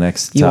on to the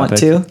next You want topic?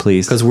 to?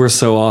 Please. because we're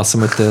so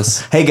awesome at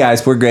this. Hey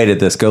guys, we're great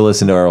at this. Go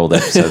listen to our old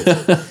episodes.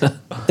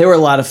 They were a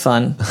lot of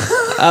fun.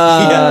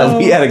 Yeah,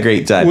 we had a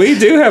great time. We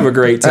do have a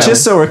great time.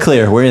 Just so we're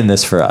clear, we're in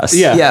this for us.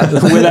 yeah, Yeah.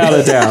 without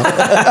a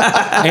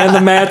doubt. And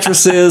the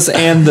mattresses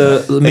and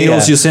the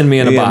meals Yeah. you send me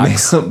in a Yeah,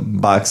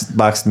 box.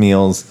 boxed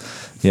meals.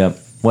 Yep.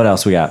 What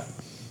else we got?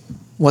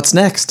 What's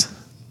next?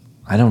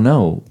 I don't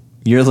know.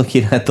 You're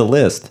looking at the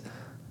list.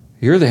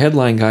 You're the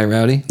headline guy,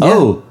 Rowdy.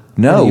 Oh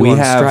no, Are you we on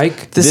have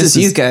strike? This is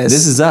you guys.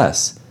 This is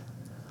us.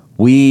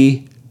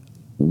 We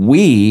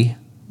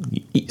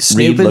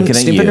Snoop looking and, at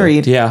Snoop and you.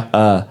 Reed.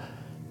 Yeah.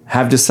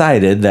 have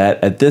decided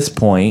that at this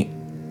point,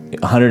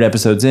 100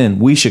 episodes in,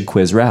 we should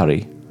quiz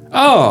Rowdy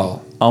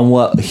Oh. on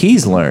what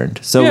he's learned.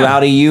 So Yeah.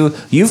 Rowdy,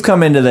 you've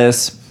come into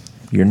this.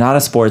 You're not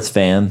a sports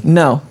fan.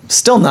 No,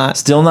 still not.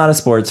 Still not a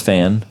sports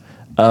fan.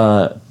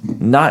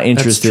 Not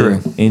interested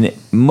true. in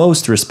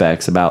most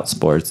respects about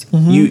sports.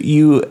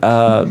 You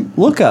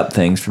look up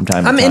things from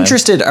time to I'm time.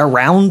 interested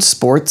around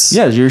sports.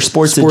 Yeah, you're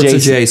sports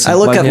Adjacent. I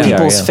look Like at we are,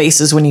 people's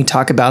faces when you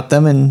talk about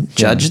them and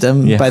judge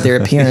them Yeah. by their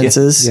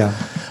appearances. Yeah.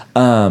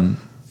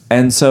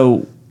 And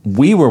so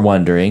we were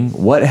wondering,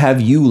 what have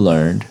you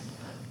learned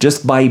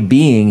just by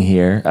being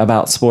here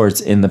about sports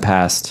in the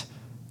past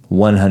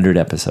 100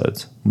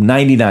 episodes?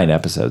 99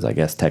 episodes, I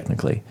guess,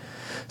 technically.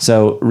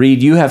 So,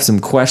 Reed, you have some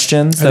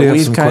questions I that do have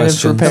we've some kind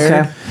questions. of prepared.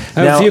 Okay. I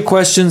have Now- a few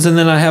questions, and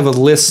then I have a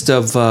list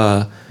of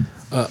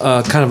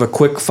kind of a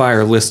quick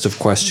fire list of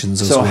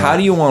questions. As So well. how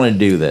do you want to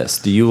do this?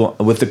 Do you,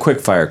 with the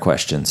quick fire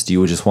questions, do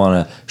you just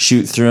want to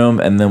shoot through them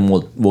and then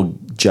we'll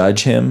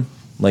judge him?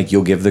 Like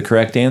you'll give the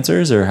correct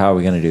answers, or how are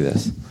we going to do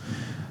this?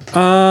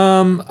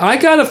 I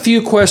got a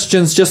few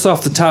questions just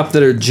off the top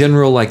that are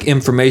general, like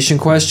information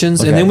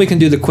questions, Okay. and then we can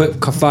do the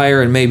quick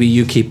fire, and maybe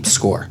you keep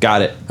score.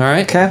 Got it. All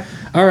right. Okay.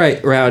 All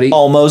right, Rowdy.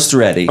 Almost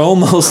ready.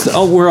 Almost.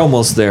 Oh, we're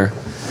almost there.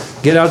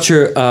 Get out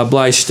your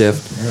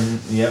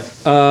Bleistift. Yep.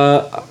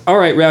 All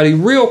right, Rowdy.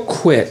 Real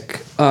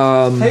quick.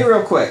 Hey,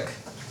 real quick.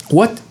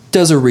 What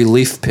does a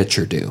relief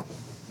pitcher do?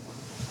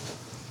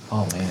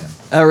 Oh man.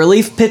 A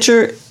relief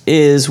pitcher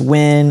is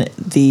when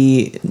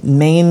the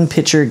main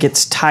pitcher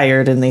gets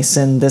tired and they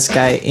send this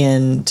guy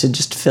in to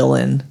just fill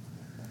in.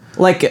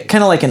 Like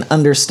kind of like an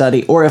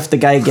understudy, or if the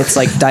guy gets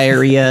like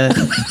diarrhea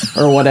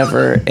or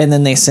whatever, and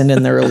then they send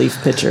in the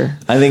relief pitcher.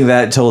 I think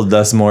that told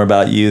us more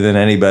about you than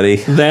anybody.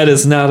 That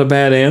is not a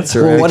bad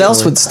answer. Well, what else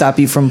actually. would stop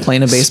you from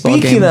playing a baseball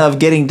Speaking game? of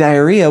getting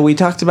diarrhea, we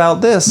talked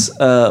about this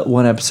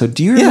one episode.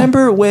 Do you Yeah.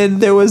 remember when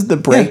there was the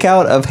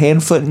breakout of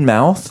hand, foot, and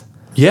mouth?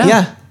 Yeah.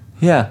 Yeah.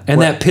 Yeah.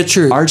 And that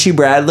pitcher, Archie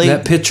Bradley.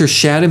 that pitcher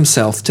shat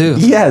himself too.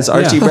 Yes,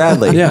 Archie Yeah.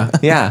 Bradley. Yeah.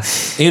 Yeah.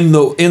 In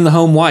the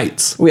home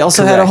whites. We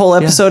also had a Correct, whole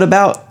yeah. episode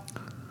about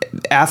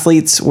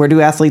athletes. Where do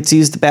athletes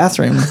use the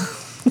bathroom?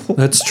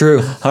 That's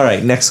true. All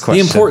right, next The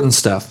question. important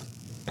stuff.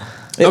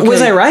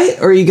 Was I right?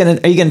 Or are you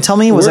gonna tell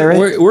me? Was I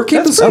right? We're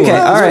keeping That's score. pretty good.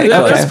 Okay, all right,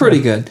 That's okay.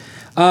 pretty good.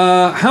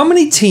 How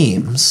many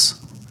teams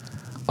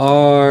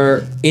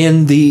are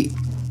in the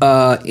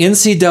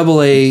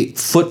NCAA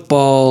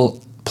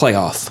football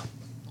playoff?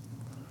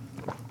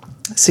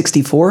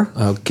 64,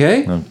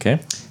 Okay. Okay.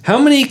 How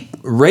many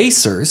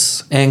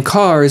racers and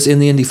cars in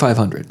the Indy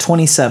 500?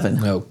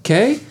 27.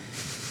 Okay.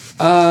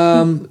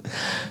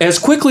 As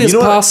quickly as know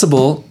what?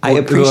 possible. I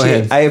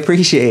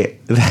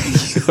appreciate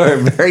that you are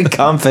very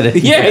confident.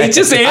 Yeah, he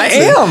just answered. I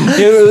am.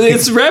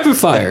 It's rapid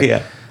fire.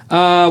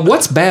 Yeah.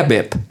 What's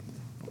BABIP?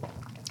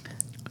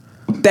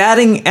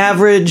 Batting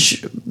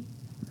average.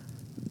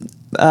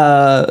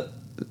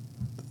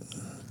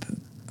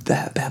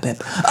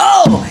 BABIP.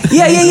 Oh,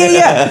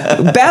 yeah.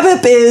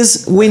 BABIP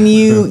is when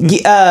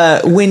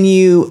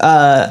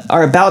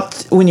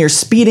you're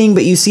speeding,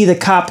 but you see the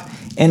cop,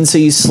 and so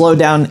you slow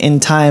down in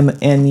time,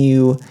 and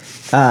you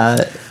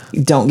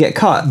don't get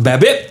caught.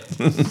 BABIP.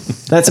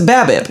 That's a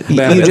BABIP.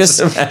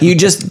 BABIP. You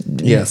just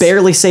Yes.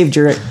 barely saved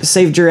your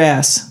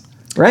ass,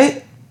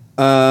 right?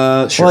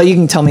 Sure. Well, you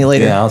can tell me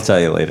later. Yeah, I'll tell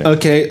you later.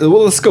 Okay,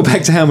 well, let's go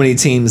back to how many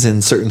teams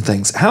in certain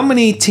things. How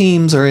many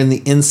teams are in the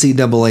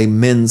NCAA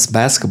men's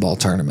basketball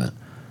tournament?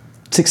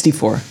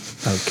 64.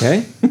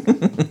 Okay.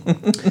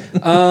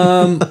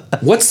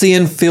 What's the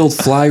infield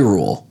fly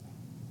rule?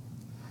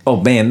 Oh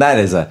man,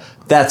 that's a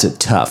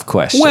tough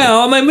question.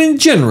 Well, I mean,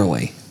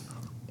 generally.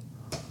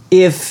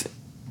 If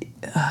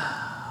a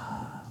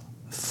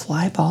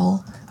fly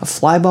ball,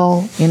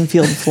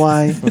 infield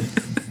fly.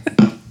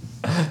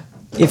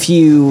 if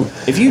you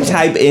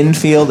type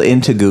infield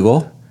into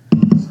Google,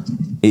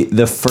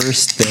 the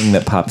first thing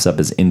that pops up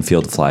is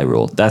infield fly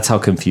rule. That's how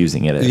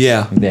confusing it is.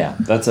 Yeah. Yeah.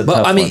 That's a But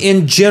tough I mean, one.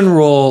 in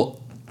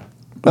general,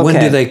 when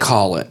Okay. do they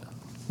call it?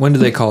 When do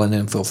they call an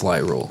infield fly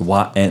rule?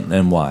 Why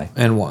and why?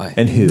 And why?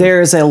 And who?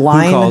 There's a calls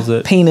line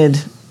it? painted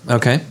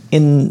Okay.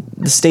 in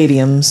the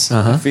stadiums.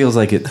 It feels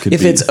like it could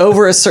If be it's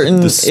over a certain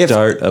the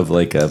start of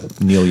like a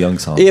Neil Young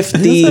song. if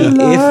the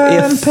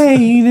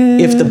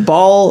if the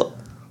ball,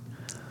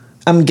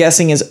 I'm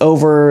guessing, is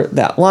over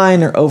that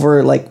line or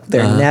over like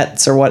their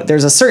nets or what,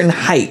 there's a certain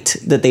height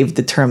that they've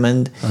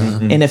determined,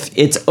 and if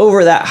it's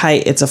over that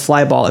height, it's a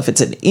fly ball. If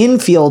it's an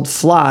infield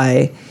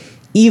fly,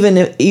 even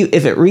if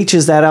it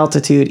reaches that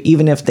altitude,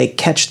 even if they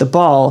catch the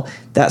ball,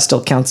 that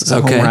still counts as a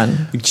Okay. home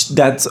run.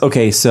 That's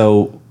okay.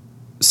 So,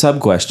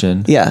 sub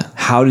question. Yeah.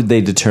 How did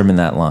they determine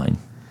that line?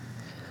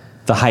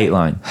 The height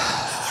line.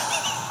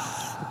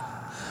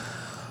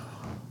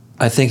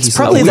 I think he's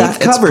Probably We've that.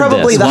 It's covered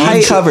probably this. the We've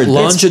height. covered this.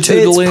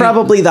 Longitudinally. It's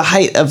probably the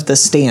height of the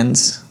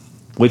stands.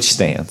 Which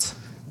stands?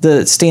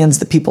 The stands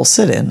that people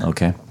sit in.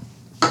 Okay.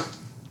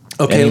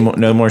 Okay.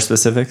 No more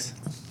specifics?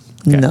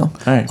 No. All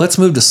right. Let's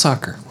move to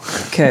soccer.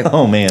 Okay.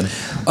 Oh, man.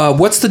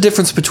 What's the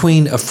difference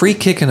between a free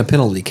kick and a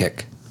penalty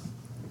kick?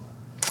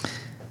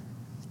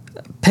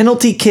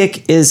 Penalty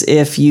kick is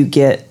if you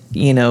get,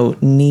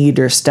 kneed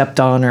or stepped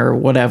on or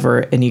whatever,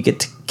 and you get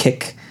to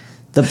kick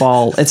the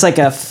ball. It's like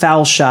a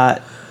foul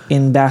shot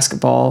in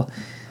basketball.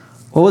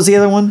 What was the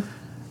other one?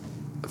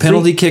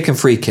 Penalty kick and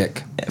free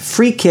kick.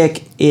 Free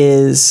kick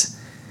is,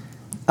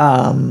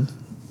 I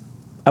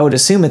would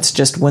assume it's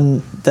just when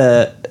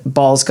the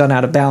ball's gone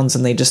out of bounds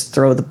and they just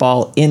throw the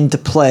ball into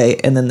play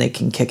and then they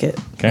can kick it.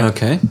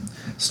 Okay.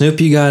 Snoop,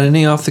 you got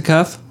any off the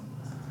cuff?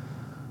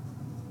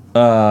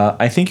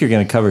 I think you're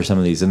going to cover some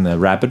of these in the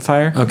rapid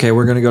fire. Okay,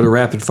 we're going to go to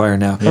rapid fire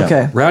now. Yeah.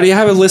 Okay. Rowdy, I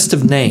have a list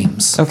of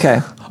names. Okay.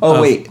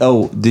 Oh, wait.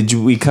 Oh,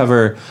 we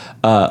cover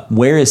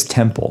where is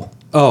Temple?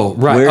 Oh,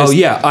 right. Where's- Oh,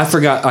 yeah. I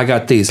forgot. I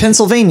got these.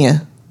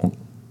 Pennsylvania. More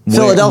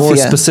Philadelphia.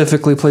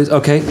 specifically, please.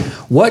 Okay.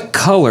 What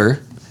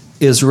color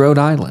is Rhode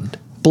Island?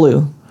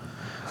 Blue.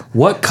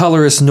 What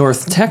color is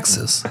North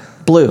Texas?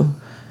 Blue.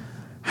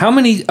 How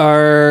many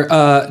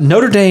are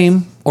Notre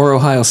Dame or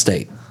Ohio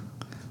State?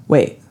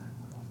 Wait.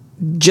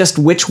 Just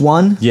which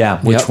one?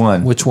 Yeah. Which Yep.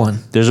 one? Which one?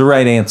 There's a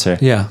right answer.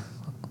 Yeah.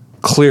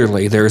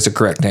 Clearly, there is a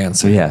correct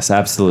answer. Yes,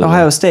 absolutely.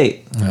 Ohio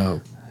State.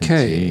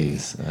 Okay.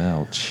 Jeez.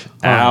 Ouch.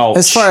 Ouch.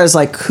 As far as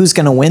like who's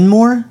going to win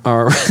more?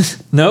 All right.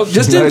 No,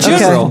 just in Okay.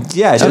 general.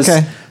 Yeah. Just,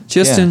 Okay.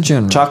 Just in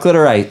general. Chocolate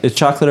or ice? It's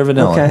chocolate or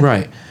vanilla? Okay.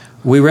 Right.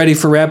 We ready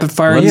for rapid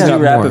fire? Let's You do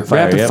got rapid more.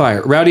 fire, Rapid yep.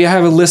 fire. Rowdy, I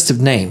have a list of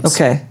names.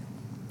 Okay.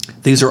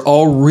 These are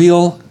all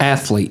real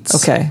athletes.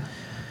 Okay.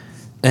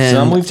 And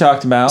Some we've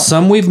talked about.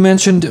 some we've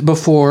mentioned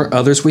before,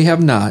 others we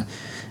have not.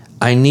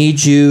 I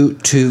need you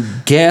to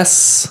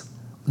guess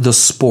the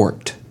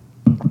sport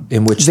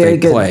in which Very they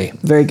good. play.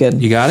 Very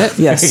good. You got it?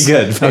 Yes.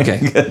 Good. Very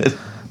Okay. Good.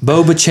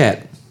 Bo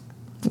Bichette.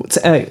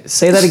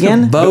 Say that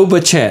again. Bo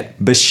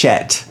Bichette.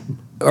 Bichette.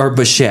 Or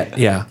Bichette,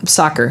 yeah.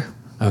 Soccer.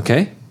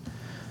 Okay.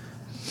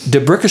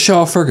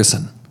 DeBrickashaw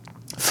Ferguson.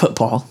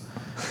 Football.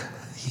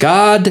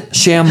 God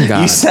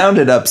Shamgod. You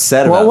sounded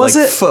upset What about was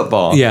like it?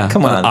 football. Yeah,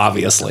 Come on.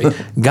 obviously.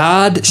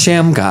 God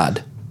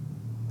Shamgod.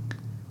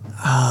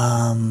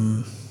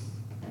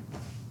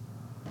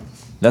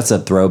 That's a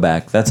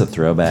throwback.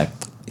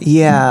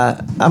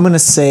 Yeah. I'm going to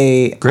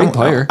say. Great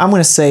player. I'm going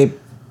to say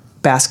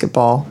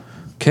basketball.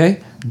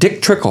 Okay.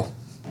 Dick Trickle.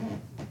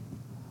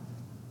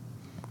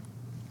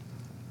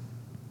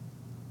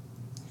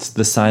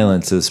 The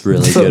silence is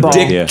really Football. good.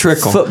 Dick Yeah.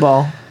 Trickle.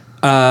 Football.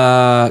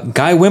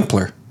 Guy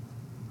Wimpler.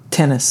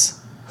 Tennis.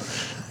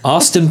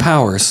 Austin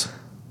Powers.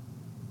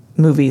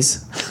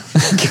 Movies.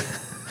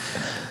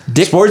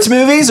 Dick Sports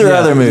movies or Yeah.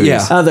 other movies?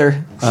 Yeah.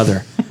 Other.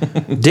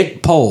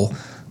 Dick Pole.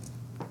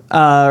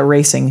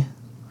 Racing.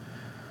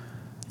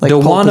 Like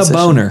pole Dewana position.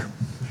 Boner.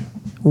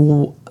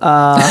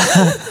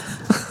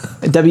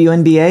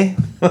 WNBA.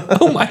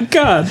 Oh my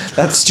God.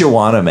 That's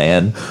Joanna,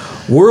 man.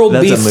 World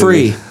That's Be a movie.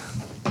 Free.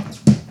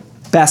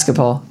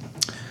 Basketball.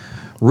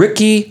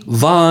 Ricky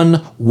Von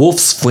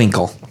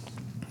Wolfswinkel.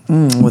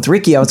 With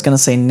Ricky, I was going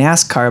to say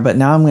NASCAR, but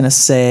now I'm going to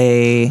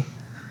say.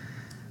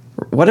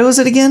 What was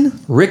it again?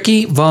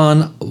 Ricky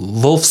Von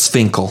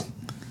Wolfswinkel.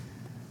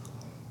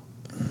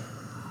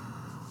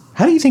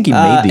 How do you think he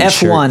made these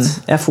F1.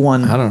 shirts?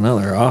 F1. I don't know.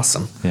 They're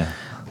awesome. Yeah.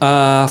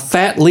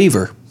 Fat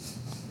Lever.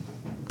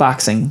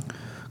 Boxing.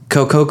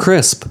 Coco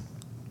Crisp.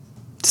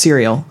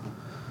 Cereal.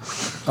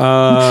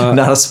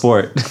 Not a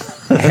sport.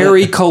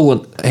 Harry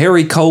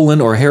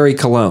Colon or Harry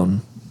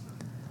Cologne.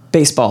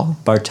 Baseball.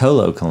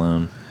 Bartolo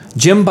Colon.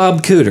 Jim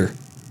Bob Cooter.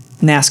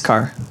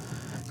 NASCAR.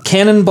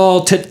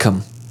 Cannonball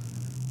Titcomb.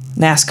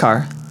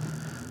 NASCAR.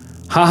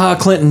 Haha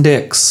Clinton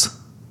Dix.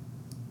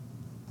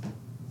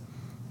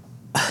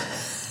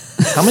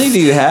 How many do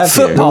you have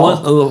here?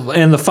 Football.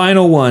 And the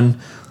final one,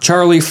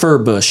 Charlie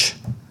Furbush.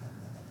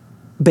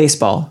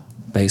 Baseball.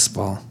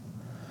 Baseball.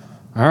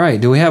 All right.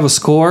 Do we have a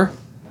score?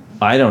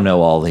 I don't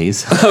know all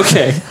these.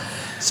 Okay.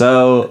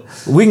 So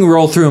We can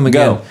roll through them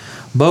again. Go.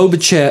 Bo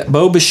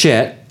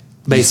Bichette,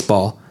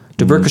 baseball.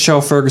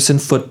 DeBerkshire Ferguson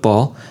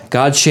football,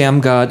 God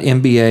Shamgod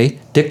NBA,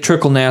 Dick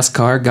Trickle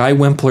NASCAR, Guy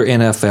Wimpler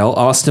NFL,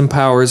 Austin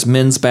Powers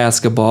men's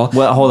basketball.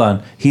 Well, hold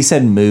on. He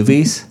said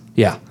movies,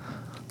 Yeah.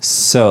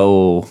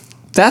 so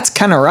That's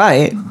kind of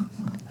right.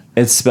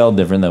 it's spelled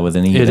different though with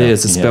an E. It though.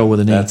 is. It's Yeah, spelled with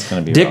an E. That's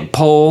gonna be Dick wrong.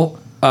 Pole,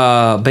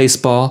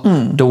 baseball.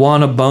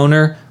 Dewana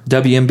Boner,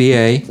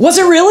 WNBA. Was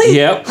it really?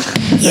 Yep.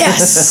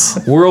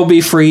 Yes. World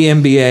Be Free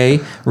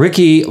NBA.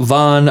 Ricky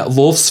Von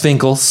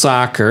Wolfswinkel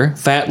soccer.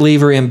 Fat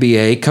Lever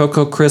NBA.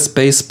 Coco Crisp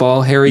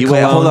baseball. Harry Wait,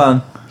 Cologne. hold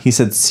on. He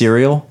said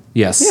cereal.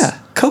 Yes. Yeah.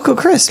 Cocoa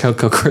Crisp.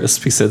 Coco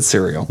Crisp. He said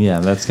cereal. Yeah,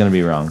 that's gonna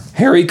be wrong.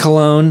 Harry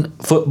Cologne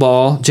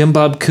football. Jim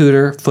Bob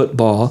Cooter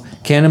football.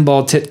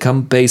 Cannonball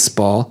Titcomb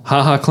baseball.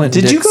 Haha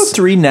Clinton. Did you Dix. go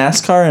 3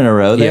 NASCAR in a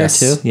row there Yes.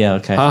 too? Yeah.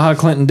 Okay. Haha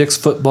Clinton Dix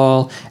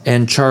football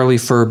and Charlie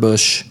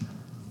Furbush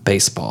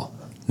baseball.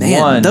 Man,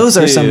 1, those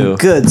are 2, some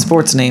good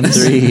sports names.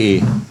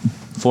 3,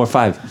 4,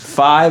 5.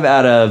 5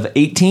 out of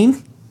 18.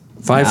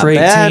 5 Not for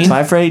 18. bad.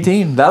 5 for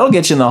 18. That'll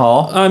get you in the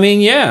hall. I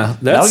mean, yeah,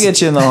 That'll get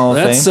you in the Hall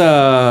of That's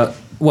Fame.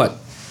 what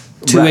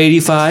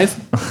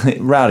 285.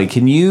 Rowdy,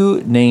 can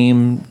you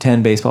name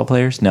 10 baseball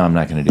players? No, I'm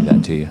not going to do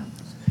that to you.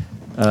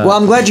 Well,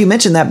 I'm glad you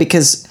mentioned that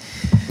because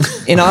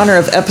in honor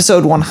of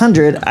episode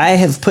 100, I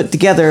have put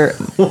together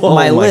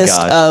my list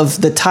gosh.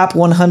 of the top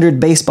 100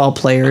 baseball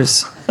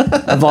players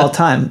of all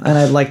time, and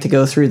I'd like to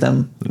go through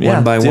them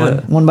One by do one.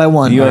 it. one by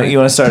one. You want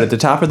to start at the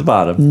top or the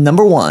bottom?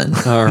 Number 1,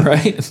 All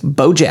right,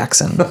 Bo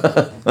Jackson.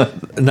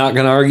 not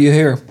gonna argue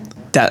here.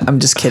 That, I'm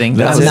just kidding.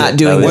 That's I'm it. not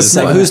doing That this.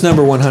 was- Who's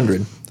number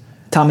 100?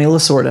 Tommy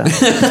Lasorda.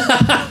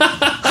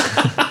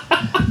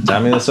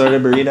 Tommy Lasorda,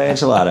 burrito,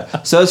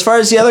 enchilada. So as far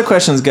as the other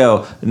questions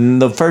go,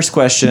 the first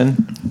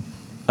question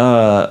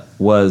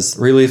was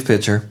Relief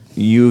pitcher.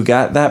 you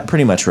got that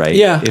pretty much right.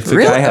 Yeah. If the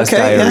Really? guy has Okay,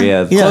 yeah.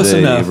 diarrhea, Yeah. Close the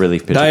enough.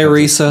 relief pitcher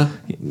comes in. Diarrhea.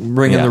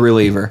 Bring in Yeah. the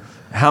reliever.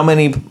 How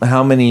many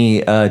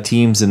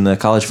teams in the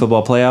college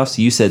football playoffs?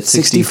 You said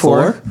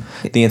 64.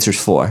 The answer's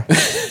 4.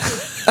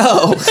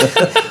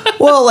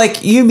 Well,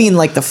 like you mean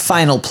like the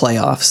final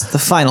playoffs, the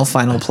final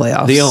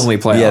playoffs. The only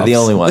playoffs. Yeah, the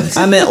only ones.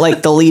 I meant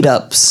like the lead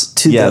ups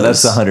to Yeah,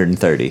 those. that's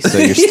 130. So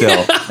you're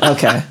still.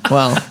 Okay,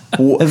 well,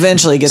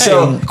 eventually get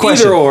So, there.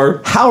 question, Either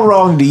or. how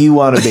wrong do you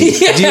want to be?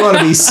 Do you want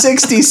to be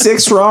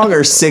 66 wrong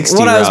or 60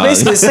 What wrong? I was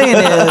basically saying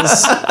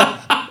is,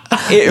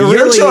 it Your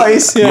really,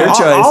 choice. Your all,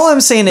 choice. all I'm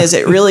saying is,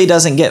 it really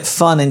doesn't get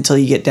fun until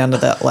you get down to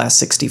that last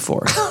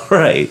 64.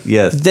 Right,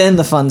 yes. Then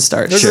the fun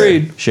starts. Sure.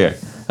 Agreed. Sure.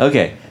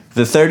 Okay.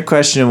 The third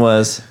question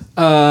was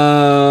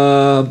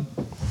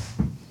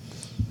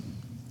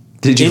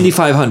did you Indy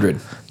 500.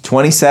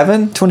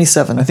 27?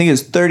 27. I think it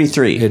was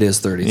 33. It is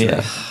 33.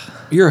 Yeah.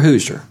 You're a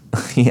Hoosier.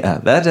 Yeah,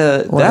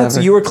 that's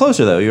Whatever. you were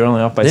closer though. You were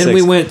only off by Then 6.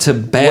 we went to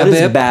What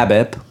is BABIP.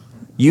 BABIP?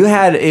 You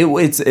had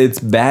it's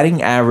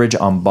batting average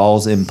on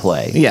balls in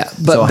play. Yeah,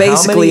 but So how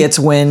basically, many- it's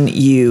when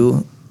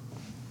you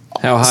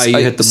How high you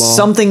hit the ball.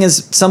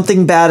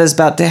 something bad is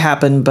about to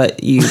happen,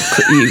 but you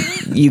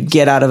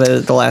get out of it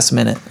at the last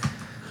minute.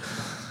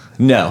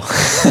 no.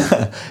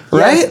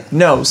 Right? Yeah,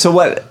 no. So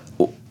what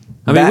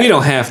I mean, we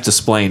don't have to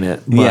explain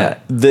it. But Yeah,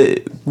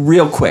 the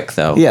real quick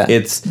though. Yeah.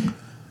 it's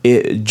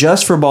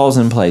just for balls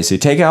in play. So you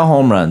take out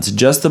home runs,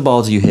 just the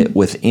balls you hit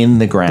within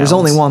the ground. There's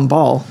only one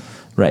ball.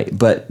 right?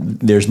 But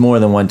there's more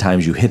than one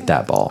times you hit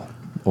that ball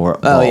or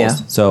balls. yeah.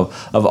 So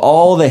of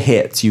all the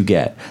hits you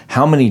get,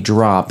 how many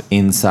drop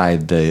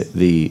inside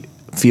the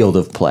field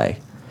of play?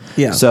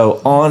 Yeah.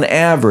 So on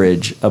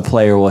average, a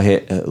player will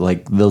hit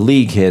like the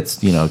league hits,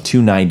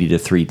 290 to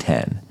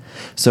 310.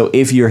 So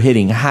if you're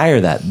hitting higher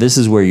than that, this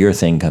is where your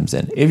thing comes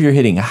in. If you're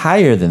hitting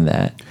higher than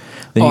that,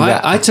 then Oh, you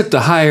got I took the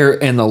higher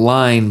and the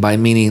line by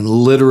meaning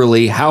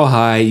literally how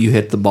high you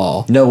hit the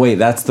ball. no wait,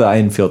 that's the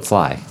infield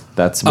fly.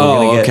 That's we're Oh,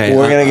 gonna get okay.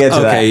 we're gonna get to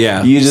that. Okay,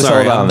 yeah. You just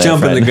Sorry, hold on I'm there,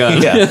 jumping the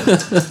friend.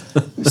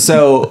 gun. Yeah.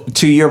 So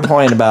to your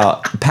point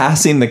about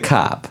passing the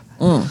cop,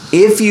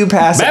 if you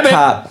pass Babbitt. a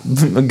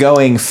cop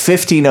going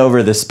 15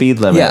 over the speed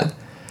limit, Yeah.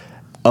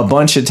 a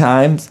bunch of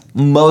times,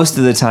 most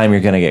of the time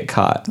you're gonna get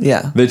caught.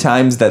 Yeah. The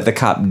times that the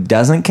cop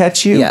doesn't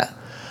catch you, Yeah.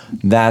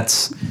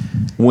 that's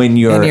when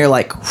you're And you're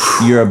like,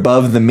 you're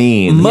above the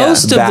mean.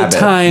 Most of Babbitt. the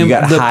time, you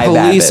got the high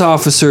police Babbitt.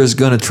 officer is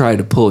going to try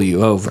to pull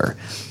you over.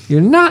 You're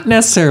not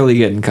necessarily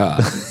getting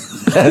caught.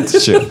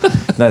 That's true.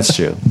 That's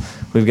true.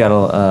 We've got a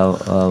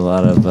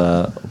lot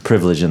of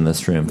privilege in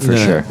this room for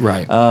Yeah, sure.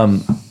 Right.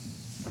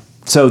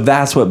 So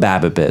that's what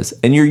BABIP is,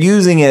 and you're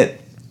using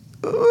it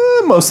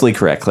mostly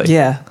correctly.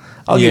 yeah.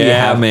 I'll give you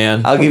Yeah, half,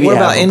 man. I'll give you What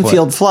half about a point.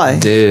 infield fly?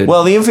 Dude.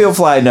 Well, the infield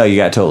fly, no, you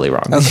got totally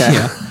wrong. Okay.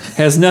 yeah.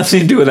 Has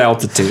nothing to do with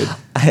altitude.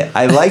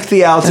 I like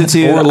the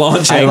altitude Or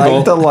launch I angle.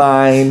 like the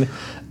line.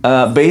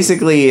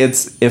 Basically,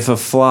 it's if a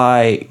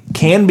fly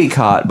can be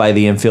caught by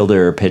the infielder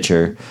or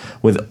pitcher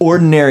with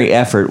ordinary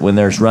effort when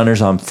there's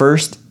runners on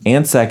first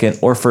and second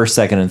or first,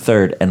 second, and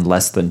third and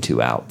less than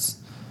 2 outs.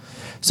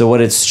 So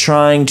what it's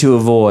trying to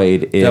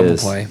avoid Double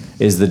play.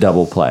 is the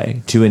double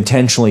play, to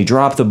intentionally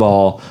drop the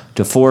ball,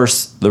 to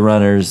force the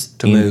runners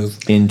to move.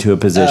 into a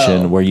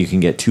position Oh. where you can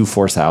get 2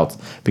 force outs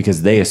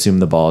because they assume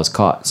the ball is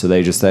caught. So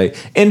they just say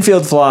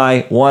infield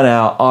fly, 1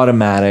 out,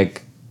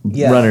 automatic,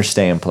 runners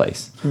stay in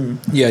place.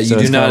 Yeah, you So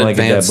do it's not kinda like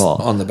a dead advance ball.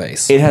 on the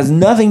base. It has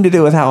nothing to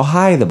do with how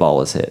high the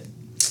ball is hit.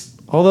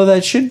 Although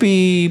that should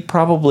be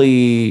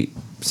probably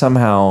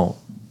somehow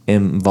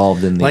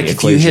involved in the Like if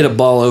equation. you hit a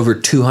ball over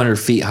 200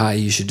 feet high,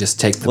 you should just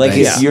take the like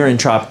base. if you're in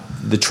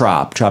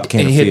Tropicana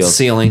And you hit the Field,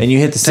 ceiling, and you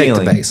hit the take the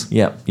ceiling, base.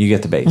 Yep, you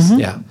get the base.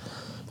 Yeah.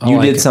 I You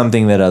like did it.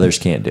 something that others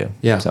can't do.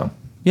 Yeah. So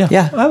yeah,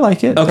 Yeah. I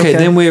like it. Okay,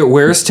 then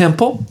where's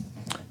Temple?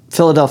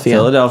 Philadelphia.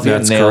 Philadelphia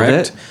That's nailed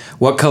correct.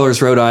 What color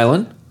is Rhode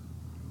Island?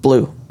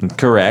 Blue. it.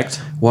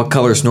 Correct. What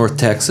color is North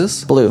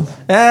Texas? Blue.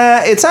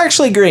 It's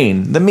actually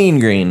green, the mean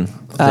green.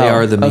 They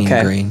are the mean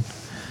okay. green.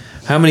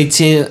 How many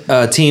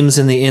teams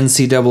in the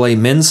NCAA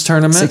men's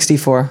tournament?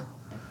 64.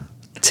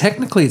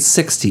 Technically, it's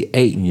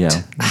 68. Yeah,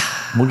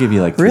 we'll give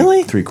you like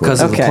Really? three Because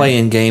quarters. of the Okay.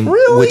 play-in game,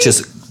 Really? which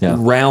is Yeah.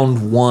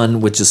 round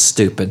one, which is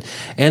stupid.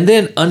 And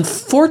then,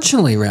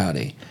 unfortunately,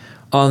 Rowdy,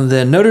 on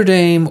the Notre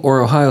Dame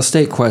or Ohio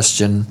State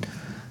question,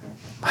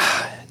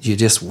 you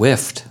just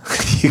whiffed.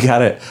 You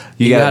got it.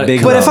 You You got got it it.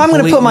 big. But if I'm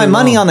going to put my Completely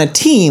money wrong. on a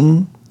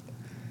team,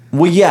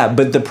 Well, yeah,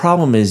 but the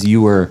problem is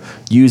you were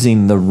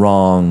using the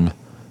wrong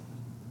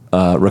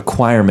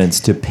requirements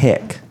to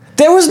pick.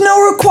 there was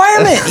no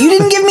requirement. You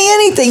didn't give me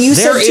anything. You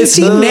There said two is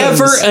team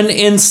never names. an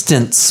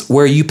instance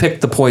where you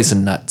pick the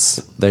poison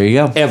nuts. There you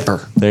go.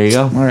 Ever. There you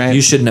go. All right.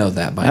 You should know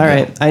that by now. All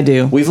right, I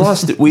do. We've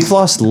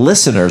lost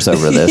listeners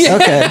over this.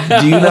 Okay.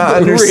 Do you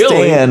not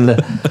Really?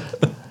 understand?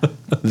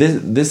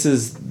 This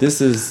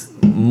is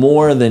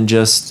more than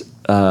just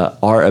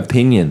our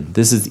opinion.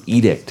 This is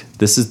edict.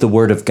 This is the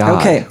word of God.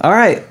 Okay. All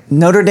right.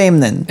 Notre Dame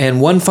then. And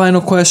one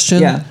final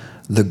question. Yeah.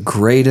 The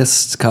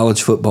greatest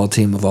college football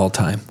team of all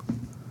time.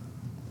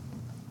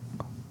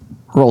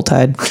 Roll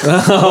Tide.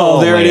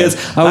 Oh, there it man.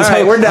 is. All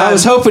right, we're done. I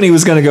was hoping he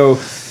was going to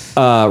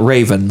go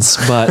Ravens,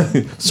 but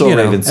So you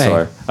know, Ravens hey,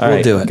 soar. All we'll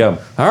right, do it. go.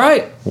 All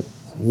right.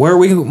 Where are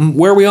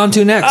we on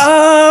to next?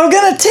 I'm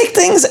gonna take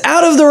things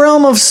out of the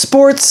realm of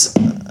sports,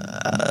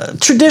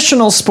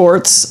 traditional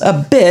sports,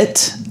 a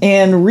bit,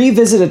 and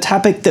revisit a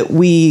topic that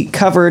we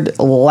covered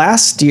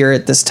last year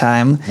at this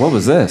time. What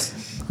was this?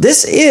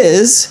 This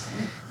is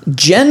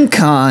Gen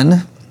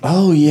Con.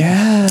 Oh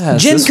yeah,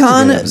 Gen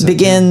Con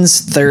begins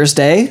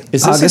Thursday,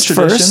 Is this August a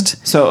tradition?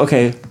 1st. So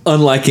okay,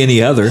 Unlike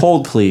any other.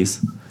 hold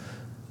please.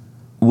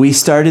 We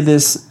started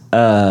this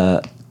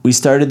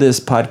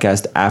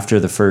podcast after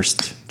the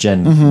first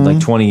Gen, like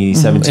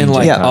 2017. in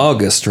like Yeah.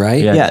 August,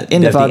 right? Yeah,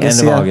 end of at August,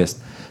 The end of yeah. August.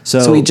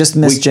 So we just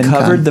missed Gen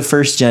covered Con. the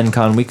first Gen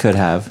Con we could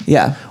have.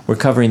 Yeah. We're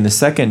covering the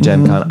second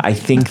Gen Con. I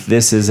think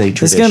this is a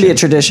tradition. It's going to be a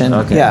tradition.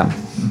 Okay. Yeah.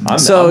 I'm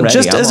So, ready.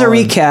 just I'm as a all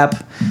in.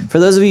 recap, for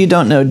those of you who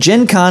don't know,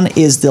 Gen Con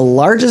is the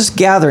largest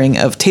gathering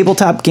of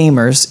tabletop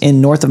gamers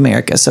in North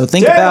America. So,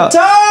 think about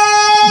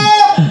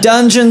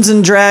Dungeons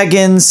and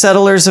Dragons,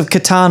 Settlers of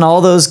Catan,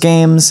 all those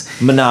games.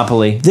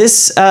 Monopoly.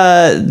 This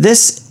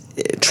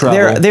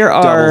Trouble. there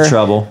are Double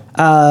trouble.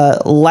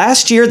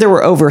 last year there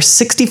were over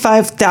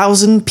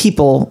 65,000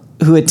 people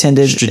who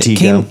attended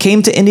Stratego.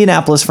 came to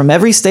Indianapolis from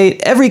every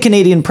state, every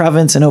Canadian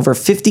province, and over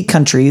 50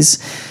 countries.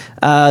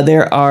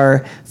 There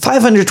are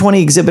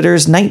 520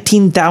 exhibitors,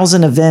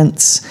 19,000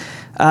 events,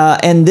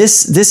 and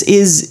this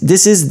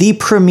is the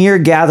premier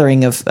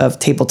gathering of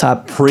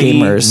tabletop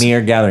gamers.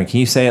 Premier gathering. Can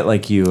you say it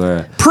like you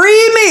are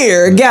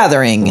Premier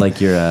gathering,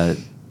 like you're a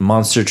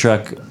monster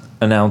truck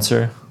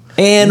announcer?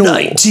 and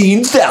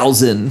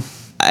 19,000.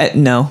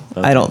 no,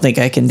 I don't think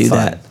I can do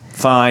that.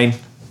 Fine.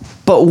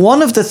 But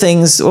one of the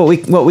things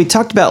what we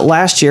talked about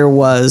last year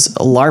was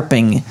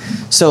LARPing.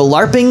 So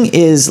LARPing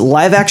is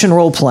live action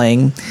role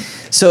playing.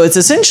 So it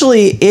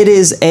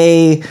is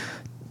a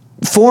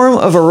form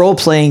of a role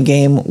playing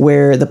game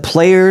where the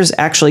players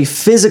actually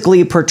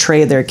physically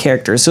portray their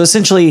characters. So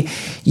essentially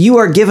you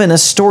are given a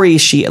story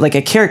sheet, like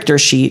a character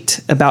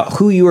sheet about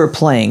who you are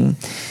playing.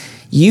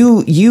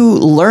 You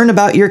learn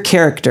about your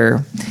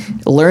character,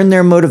 learn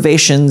their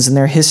motivations and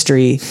their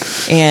history,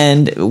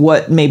 and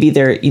what maybe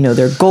their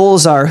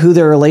goals are, who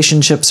their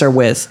relationships are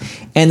with,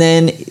 and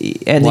then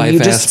Life you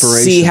just see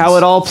aspirations. how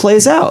it all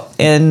plays out.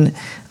 And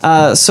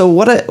so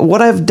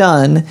what I've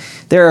done,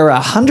 there are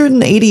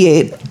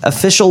 188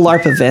 official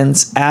LARP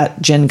events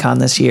at Gen Con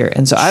this year,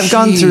 and so I've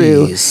gone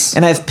through Jeez.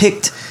 and I've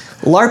picked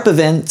LARP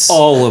events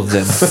All of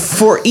them.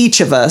 for each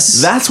of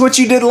us. That's what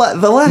you did the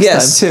last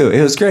Yes. time too. It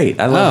was great.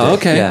 I loved Oh, it.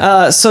 okay.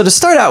 Yeah. So to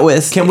start out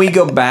with, Can we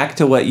go back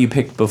to what you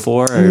picked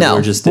before? Or no,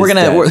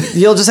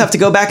 you'll just have to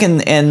go back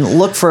and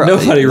look for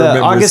Nobody the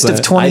remembers August that.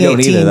 of I don't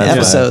either, 2018 that's why.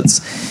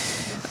 episodes.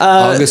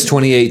 August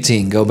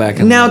 2018. Go back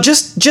and Now, look.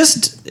 just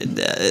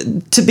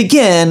to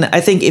begin, I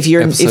think if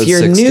you're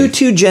Episode new 60.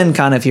 to Gen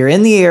Con, if you're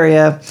in the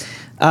area,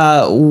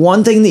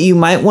 one thing that you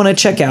might want to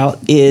check out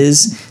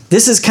is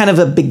this is kind of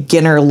a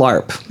beginner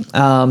LARP.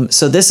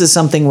 So this is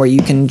something where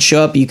you can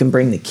show up, you can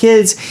bring the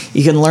kids,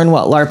 you can learn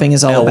what LARPing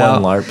is all L1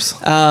 about.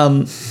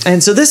 LARPs.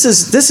 And so this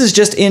is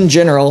just in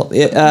general.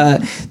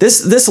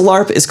 This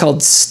LARP is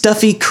called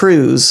Stuffy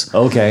Cruise.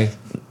 Okay.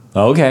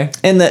 Okay.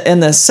 And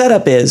the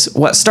setup is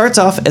what starts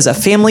off as a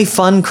family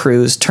fun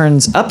cruise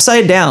turns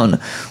upside down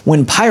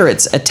when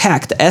pirates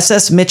attack the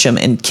SS Mitchum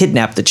and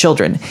kidnap the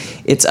children.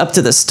 It's up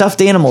to the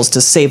stuffed animals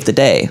to save the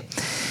day.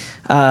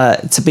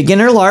 It's a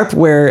beginner LARP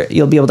where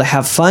you'll be able to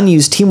have fun,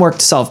 use teamwork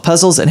to solve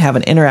puzzles, and have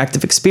an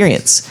interactive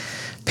experience.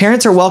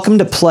 Parents are welcome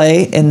to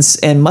play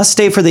and must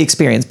stay for the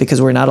experience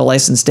because we're not a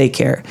licensed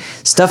daycare.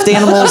 Stuffed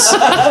animals.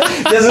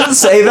 Does it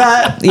say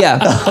that? Yeah.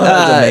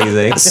 That's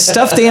amazing.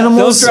 Stuffed Don't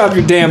animals. drop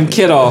your damn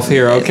kid off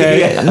here,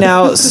 okay?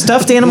 Now,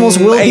 stuffed animals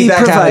will Ain't be that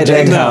kinda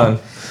provided. Jacktown.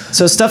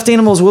 So stuffed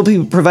animals will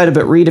be provided,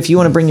 but Reed, if you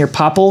want to bring your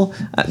popple,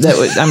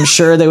 I'm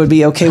sure they would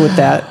be okay with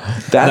that.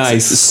 That's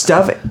Nice.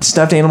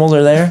 Stuffed animals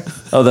are there?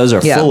 Oh, those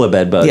are Yeah. full of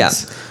bed bugs. Yeah.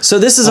 So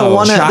this is a Oh,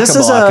 one. This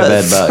is Chock-a-block of a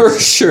bed bugs. For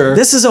sure.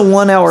 this is a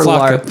 1 hour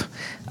Flock LARP.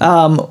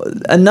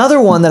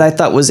 Another one that I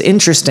thought was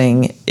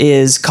interesting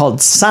is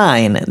called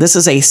Sign. This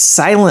is a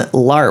silent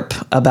LARP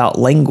about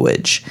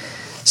language.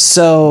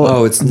 So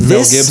Oh, it's Mel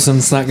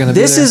Gibson's not going to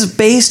be This there? is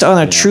based on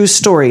a true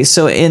story.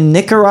 So in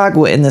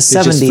Nicaragua in the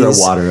They just 70s,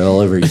 throw water all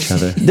over each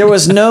other. there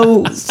was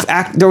no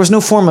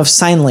form of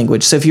sign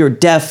language. So if you were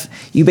deaf,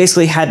 you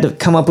basically had to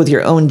come up with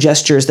your own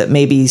gestures that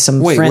maybe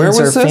some Wait, friends where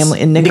or was this? family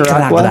in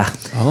Nicaragua.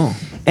 Oh.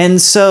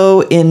 And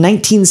so in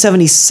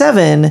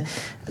 1977,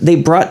 they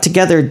brought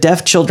together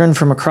deaf children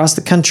from across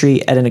the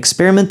country at an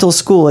experimental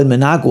school in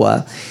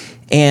Managua.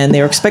 And they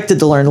were expected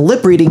to learn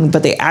lip reading,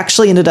 but they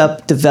actually ended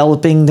up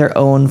developing their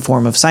own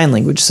form of sign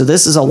language. So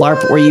this is a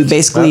LARP where you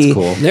basically, That's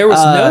cool. There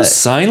was no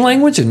sign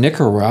language in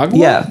Nicaragua?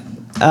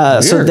 yeah.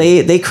 So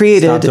Weird. they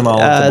created Stopped them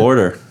all at the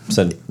border.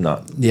 Said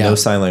Yeah. no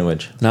sign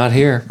language. Not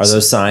here. Are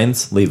those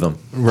signs? Leave them.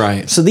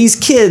 Right. So these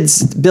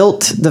kids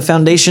built the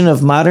foundation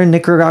of modern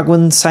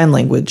Nicaraguan sign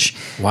language.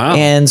 Wow.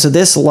 And so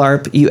this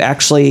LARP, you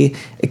actually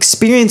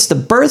experience the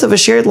birth of a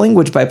shared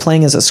language by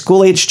playing as a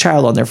school-aged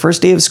child on their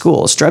first day of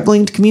school,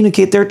 struggling to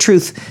communicate their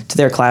truth to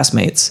their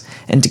classmates.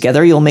 And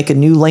together you'll make a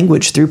new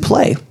language through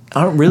play.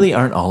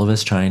 Aren't all of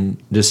us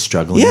just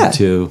struggling Yeah.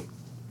 to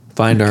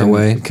Find our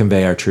way.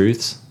 convey our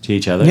truths to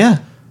each other? Yeah,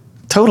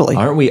 totally.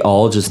 Aren't we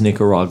all just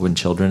Nicaraguan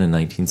children in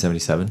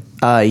 1977?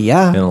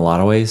 Yeah. In a lot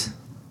of ways,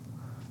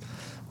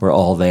 we're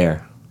all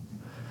there.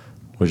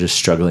 We're just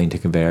struggling to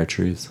convey our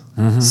truths.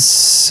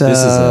 So This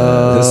is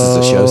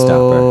a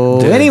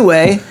showstopper.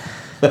 anyway,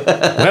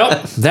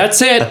 Well,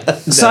 that's it.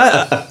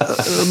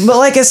 but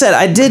like I said,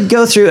 I did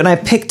go through and I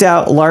picked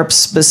out LARPs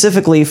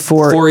specifically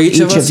for For each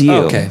of us? you.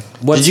 Okay.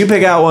 Did you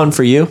pick out one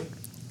for you?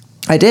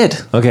 I did.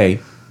 Okay.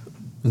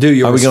 Do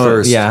yours Are we going?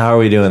 first. Yeah. How are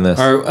we doing this?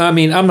 Or, I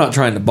mean, I'm not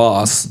trying to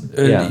boss.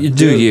 You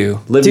do you.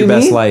 Live Do your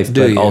best me? life,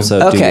 Do but you. also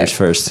do Okay. yours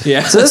first.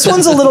 Yeah. So this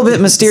one's a little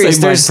bit mysterious.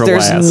 Save mine There's for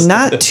there's last.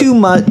 not too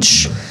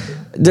much.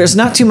 There's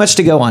not too much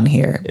to go on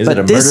here. Is it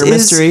a murder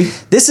mystery?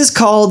 This is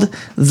called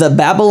The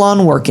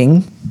Babylon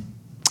Working.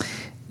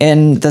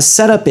 And the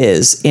setup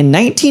is in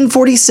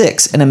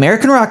 1946, an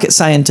American rocket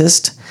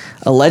scientist,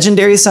 a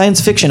legendary science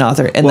fiction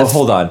author, and Well,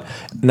 hold on.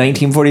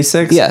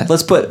 1946? Yeah.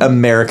 Let's put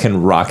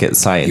American rocket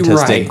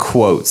scientist Right. in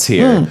quotes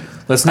here.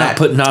 Let's not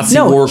put Nazi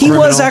no, war he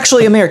criminal. was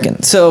actually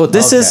American. So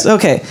this is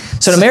okay.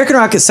 So an American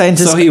rocket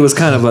scientist, So he was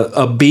kind of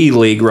a B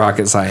league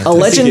rocket scientist. a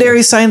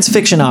legendary science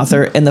fiction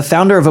author, and the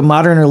founder of a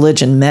modern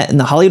religion met in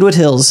the Hollywood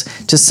Hills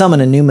to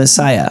summon a new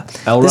messiah.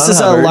 L. This Ron is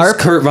Hubbard. a LARP.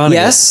 Kurt Vonnegut.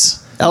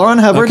 Yes, L. Ron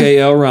Hubbard. Okay,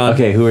 L. Ron.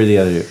 Okay, who are the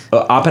other two?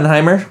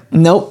 Oppenheimer?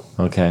 Nope.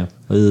 Okay.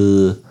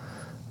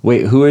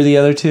 Wait, who are the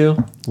other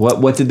two?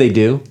 What did they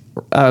do?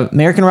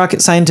 American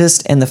rocket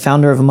scientist and the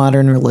founder of a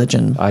modern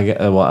religion.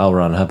 L.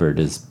 Ron Hubbard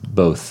is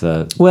both.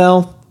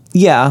 Well,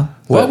 yeah.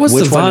 What was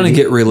the Which one did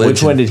he- Vonnegut religion?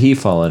 Which one did he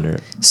fall under?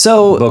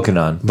 So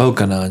Bokanon.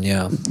 Bokanon,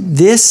 yeah.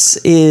 this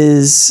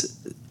is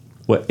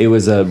What? It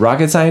was a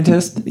rocket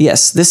scientist?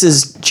 yes, this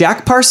is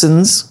Jack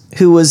Parsons,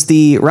 who was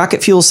the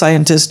rocket fuel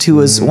scientist who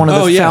was one of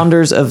the Oh, yeah.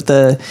 founders of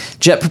the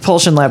Jet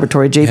Propulsion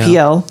Laboratory,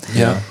 JPL.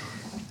 Yeah.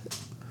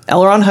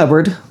 L. Ron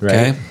Hubbard. Right.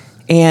 Okay.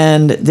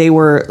 And they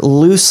were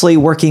loosely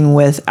working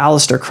with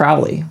Aleister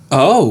Crowley.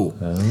 Oh.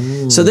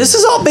 So this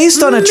is all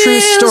based on a true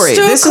story.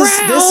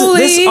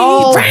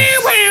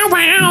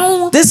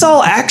 This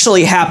all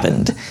actually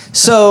happened.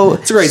 So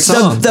It's a great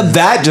song.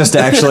 That just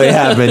actually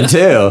happened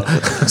too.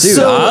 Dude,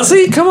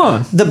 Ozzy? Come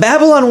on. The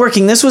Babylon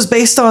Working, this was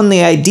based on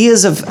the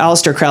ideas of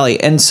Aleister Crowley.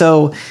 And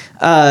so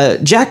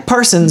Jack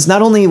Parsons,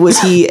 not only was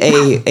he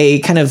a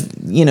kind of,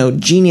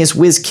 genius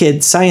whiz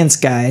kid science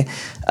guy,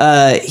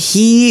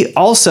 he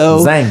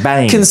also Zang,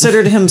 bang.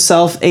 considered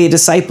himself a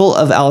disciple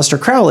of Aleister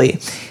Crowley.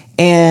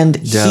 And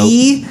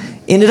he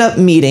ended up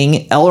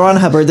meeting L. Ron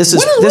Hubbard. This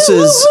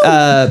was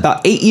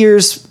about 8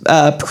 years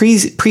pre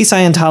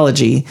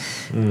Scientology.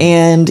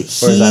 And Or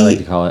as I like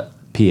to call it,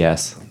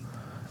 PS.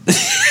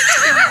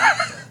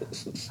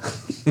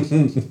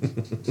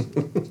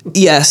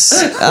 yes,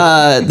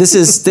 this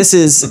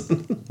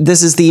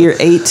is the year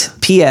 8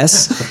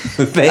 PS.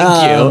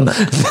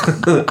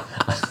 Thank you.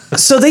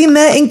 So they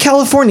met in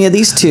California,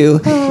 these two,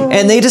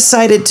 and they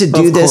decided to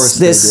do course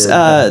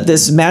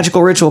this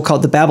magical ritual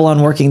called the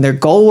Babylon Working. Their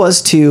goal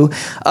was to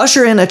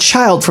usher in a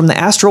child from the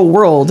astral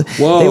world.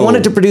 Whoa. They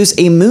wanted to produce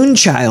a moon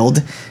child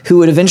who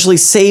would eventually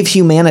save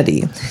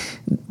humanity.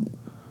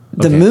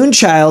 The moon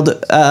child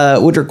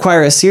would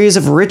require a series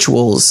of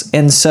rituals,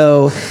 and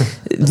so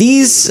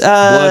these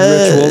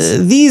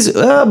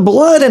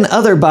blood and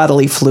other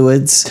bodily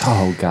fluids.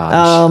 Oh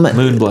gosh.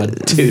 Moon blood.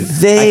 Dude,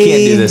 they- I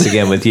can't do this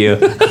again with you.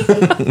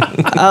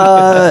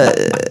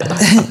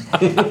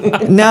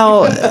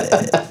 Now,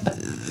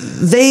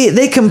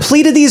 they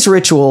completed these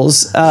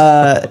rituals,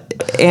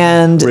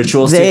 and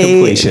Rituals they, to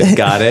completion.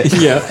 Got it.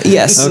 Yeah.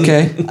 Yes.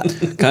 Okay.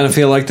 Kind of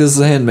feel like this is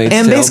a Handmaid's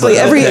And Tale, basically,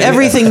 but okay.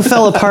 everything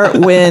fell apart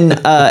when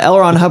L.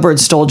 Ron Hubbard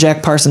stole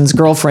Jack Parsons'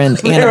 girlfriend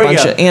There we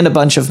go. and a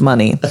bunch of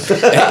money.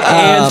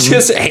 and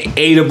just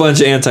ate a bunch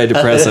of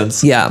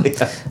antidepressants. Yeah.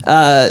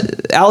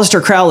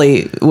 Aleister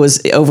Crowley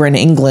was over in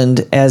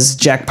England as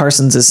Jack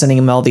Parsons is sending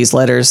him all these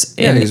letters.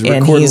 Yeah, and, he's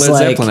and recording he's Led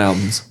like, Zeppelin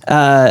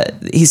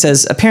albums. he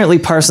says, apparently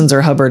Parsons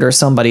or Hubbard or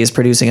somebody is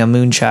producing a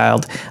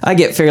moonchild. I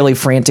get fairly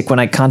frantic when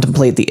I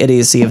contemplate the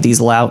idiocy of these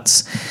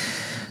louts.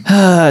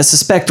 I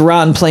suspect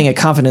Ron playing a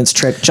confidence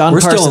trick. John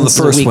We're Parsons still on the is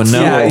a first weak one,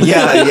 no. fool.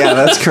 Yeah,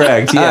 that's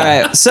correct. Yeah. All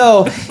right.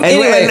 So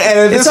anyway, and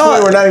at this it's all,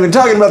 point, we're not even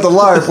talking about the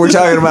LARP. We're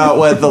talking about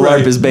what the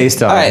LARP is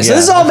based on. all right. So Yeah.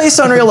 this is all based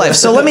on real life.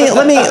 So let me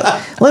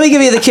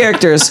give you the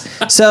characters.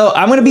 So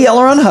I'm going to be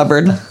L. Ron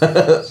Hubbard.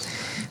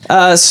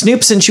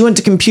 Snoop, since you went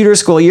to computer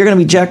school, you're going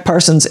to be Jack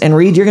Parsons, and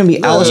Reed, you're going to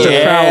be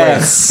Aleister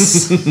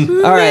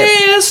Crowley. All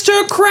right.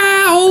 Mr.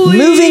 Crowley.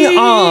 Moving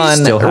on,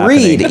 Still happening.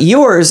 Reed,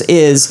 yours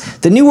is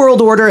the New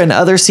World Order and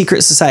other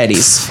secret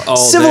societies. All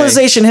day.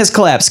 Civilization has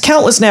collapsed.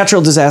 Countless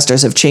natural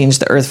disasters have changed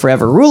the Earth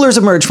forever. Rulers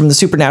emerge from the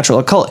supernatural,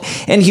 occult,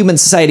 and human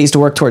societies to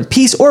work toward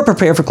peace or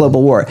prepare for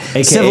global war.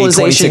 AKA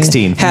Civilization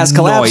 2016. has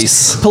collapsed.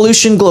 Nice.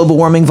 Pollution, global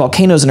warming,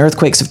 volcanoes, and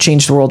earthquakes have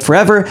changed the world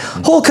forever.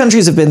 Whole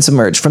countries have been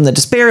submerged. From the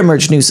despair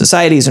emerged new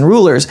societies and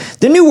rulers.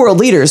 The New World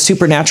leaders,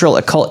 supernatural,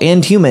 occult,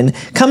 and human,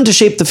 come to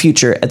shape the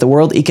future at the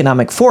World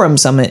Economic Forum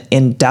Summit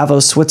in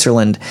Davos,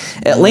 Switzerland.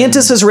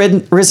 Atlantis has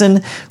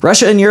risen.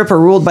 Russia and Europe are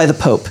ruled by the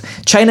Pope.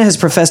 China has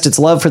professed its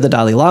love for the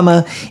Dalai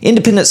Lama.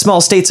 Independent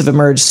small states have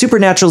emerged.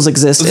 Supernaturals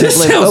exist and This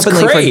have lived sounds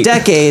openly for great.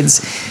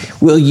 decades.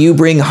 Will you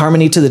bring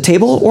harmony to the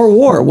table or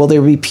war? Will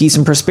there be peace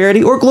and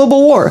prosperity or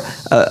global war?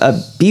 A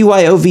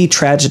BYOV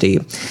tragedy.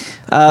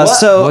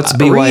 So What's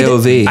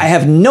BYOV? Reed, I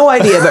have no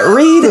idea, but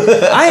Reed,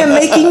 I am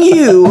making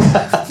you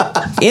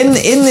in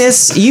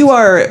this. You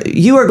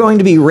are going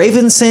to be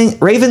Raven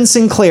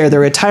Sinclair, the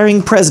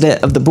retiring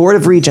president of the Board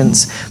of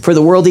Regents for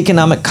the World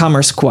Economic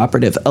Commerce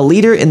Cooperative, a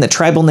leader in the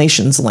tribal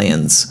nations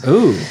lands.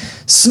 Ooh.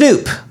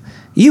 Snoop,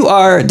 you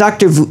are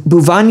Dr.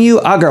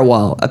 Bhuvanyu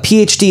Agarwal, a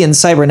PhD in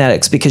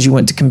cybernetics because you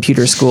went to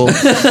computer school. You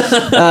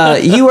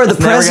are the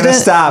Never president. gonna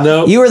stop.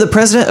 Nope. You are the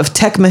president of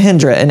Tech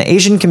Mahindra, an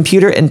Asian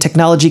computer and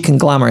technology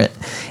conglomerate.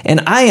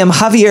 And I am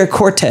Javier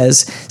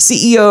Cortez,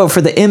 CEO for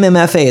the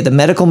MMFA, the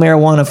Medical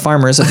Marijuana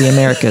Farmers of the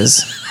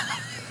Americas.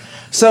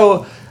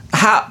 So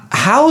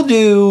how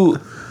do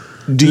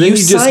you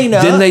sign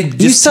up? Then they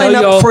just You sign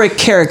tell up y'all- for a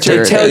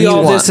character. They tell that you you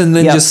all want. this and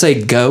then Yep. just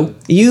say go.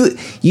 You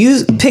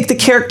pick the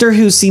character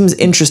who seems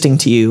interesting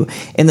to you,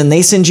 and then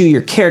they send you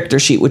your character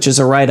sheet, which is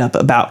a write-up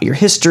about your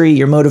history,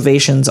 your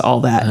motivations,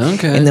 all that.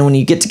 Okay. And then when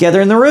you get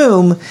together in the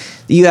room,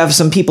 you have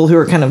some people who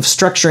are kind of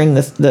structuring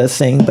the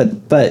thing,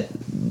 but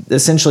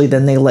essentially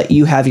then they let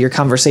you have your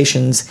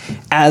conversations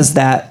as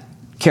that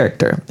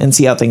character and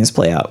see how things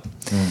play out.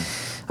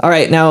 All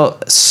right, now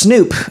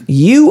Snoop,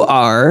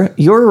 your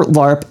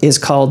LARP is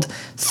called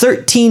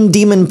 13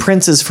 Demon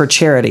Princes for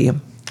Charity.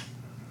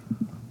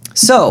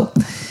 So,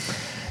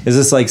 Is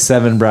this like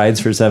 7 Brides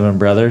for 7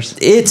 Brothers?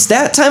 it's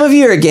that time of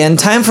year again.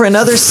 Time for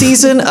another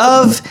season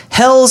of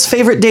Hell's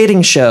favorite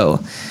dating show.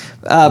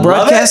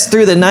 Broadcast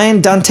through the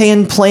 9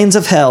 Dantean planes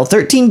of hell.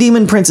 13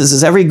 Demon Princes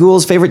is every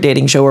ghoul's favorite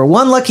dating show where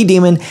one lucky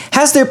demon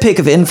has their pick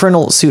of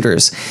infernal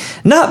suitors.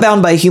 Not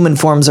bound by human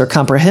forms or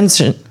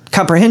comprehension,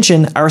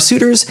 our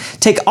suitors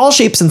take all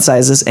shapes and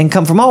sizes and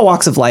come from all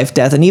walks of life,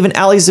 death, and even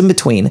alleys in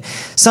between.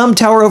 Some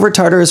tower over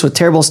Tartarus with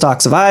terrible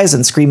stalks of eyes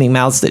and screaming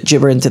mouths that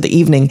gibber into the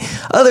evening.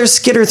 Others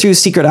skitter through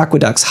secret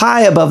aqueducts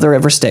high above the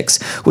river Styx,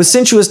 with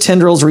sensuous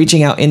tendrils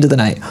reaching out into the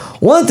night.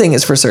 One thing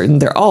is for certain,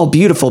 they're all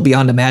beautiful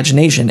beyond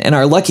imagination, and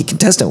our lucky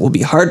contestant will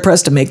be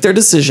hard-pressed to make their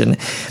decision.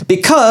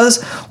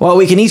 Because, while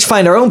we can each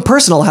find our own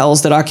personal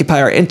hells that occupy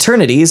our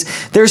eternities,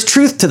 there's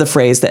truth to the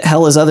phrase that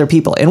hell is other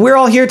people, and we're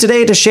all here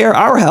today to share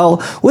our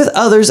hell with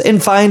others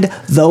and find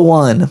the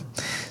one.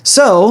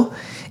 So,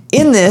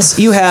 in this,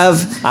 you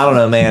have I don't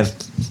know, man.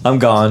 I'm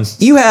gone.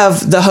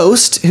 the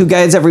host who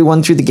guides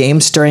everyone through the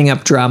game, stirring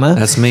up drama.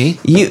 That's me.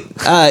 You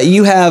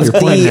have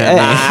pointing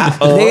at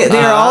me.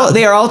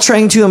 they are all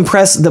trying to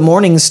impress the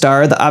Morning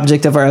Star, the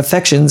object of our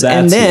affections,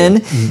 and That's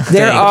then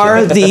there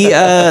are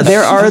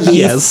the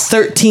Yes.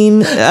 13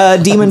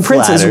 demon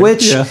princes, Flattered.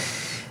 which. Yeah.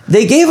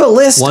 They gave a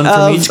list One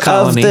from each of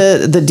colony.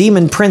 the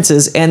demon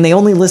princes, and they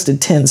only listed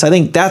 10. So I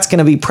think that's going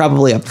to be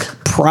probably a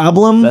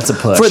problem That's a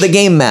push. for the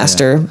game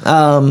master.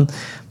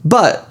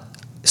 But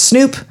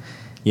Snoop,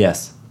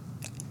 Yes.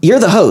 you're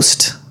the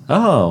host.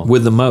 Oh.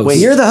 With the most.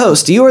 You're the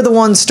host. You are the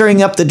one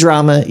stirring up the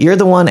drama. You're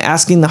the one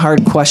asking the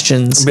hard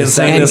questions. I've been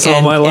saying this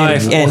all my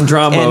life.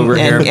 Drama over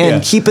here. And Yeah.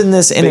 keeping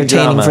this entertaining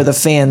drama. for the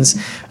fans.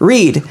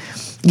 Reed,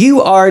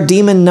 you are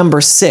demon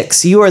number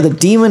 6. You are the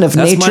demon of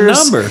That's my nature's.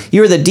 number.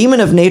 You are the demon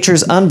of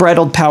nature's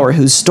unbridled power,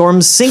 who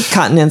storms sink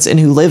continents and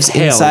who lives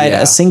Hell inside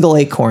yeah. a single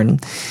acorn.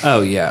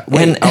 Oh, yeah.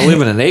 Wait, And- I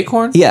live in an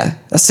acorn? Yeah,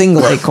 a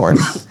single acorn.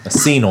 A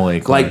senile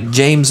acorn. Like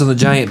James and the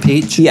Giant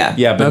Peach? Yeah.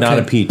 yeah, but not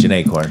Okay. a peach, an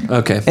acorn.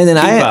 Okay. And then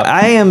up.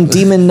 I am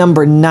demon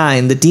number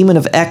 9, the demon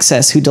of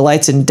excess, who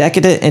delights in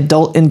decadent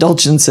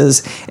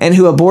indulgences and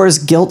who abhors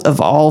guilt of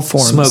all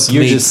forms. Smoked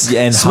You're meats. just-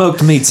 and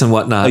Smoked meats and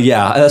whatnot.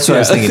 Yeah, that's what I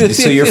was thinking.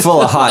 So you're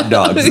full of hot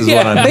dogs, is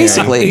what I'm hearing.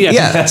 Basically,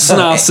 yeah.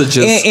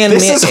 Sausages. And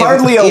This is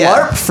hardly a yeah.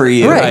 LARP for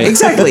you. Right,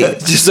 exactly.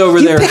 Just over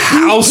You there pick-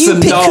 housing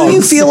you pick dogs. who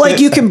you feel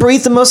like you can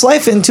breathe the most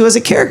life into as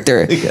a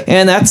character,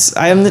 and that's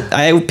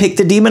I picked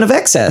the demon of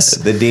excess.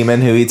 The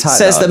demon who eats hot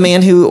Says dogs. the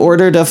man who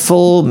ordered a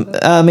full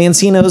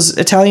Mancino's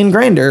Italian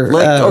grinder.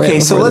 Okay,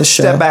 right so before let's the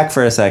show. step back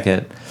for a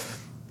second.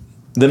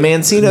 The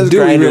Mancino's Do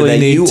we grinder really that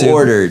need you to?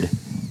 ordered,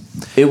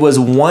 it was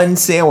one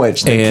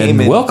sandwich that came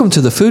And in. welcome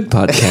to the food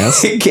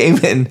podcast.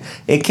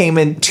 It came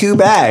in 2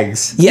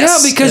 bags.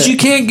 Yes, Yeah, because you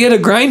can't get a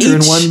grinder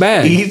in one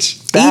bag. Each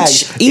bag.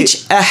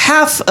 each a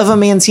half of a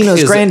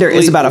Mancino's Is grinder at is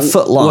least- about a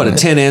foot long. What, a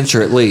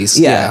 10-incher at least?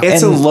 Yeah.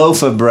 It's a and-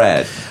 loaf of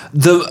bread.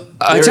 The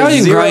is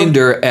Italian zero-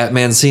 grinder at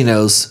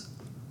Mancino's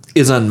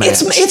is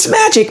unmatched. It's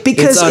magic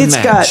because It's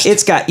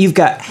unmatched. you've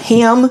got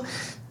ham,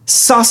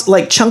 sauce,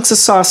 like chunks of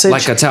sausage,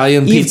 Like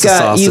Italian you've pizza got,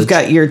 sausage. You've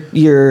got your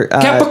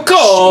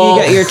Capicola.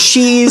 you got your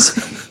cheese,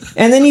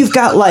 and then you've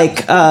got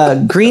like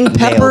green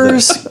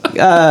peppers,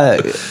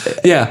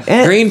 Yeah,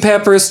 And- green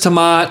peppers,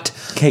 tomato,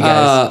 Okay,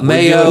 guys, we're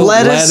mayo, doing-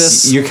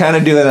 lettuce. You're kind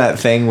of doing that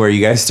thing where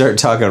you guys start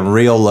talking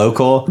real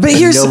local, But and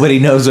here's- nobody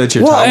knows what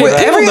you're well, talking about.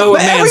 don't know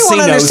what everyone Mancino's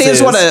understands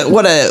is.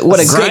 what a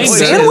great Grinder.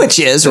 sandwich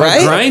is, A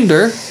right?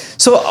 grinder.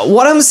 So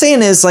what I'm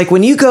saying is, like,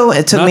 when you go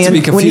to Not to be when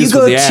you confused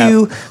go with the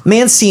to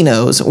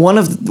Mancino's, one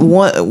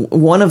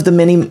of the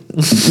many,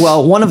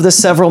 well, one of the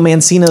several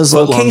Mancino's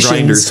Footlong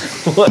locations,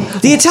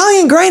 the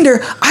Italian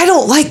grinder. I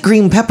don't like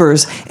green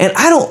peppers, and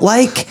I don't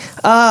like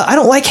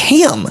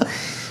ham.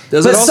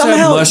 Does it also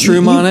have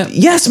mushroom on it?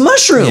 Yes,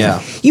 mushroom.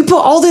 Yeah. You put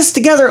all this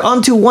together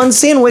onto one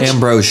sandwich.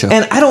 Ambrosia.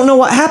 And I don't know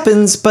what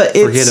happens, but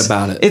it's, Forget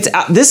about it.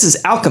 This is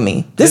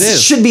alchemy. This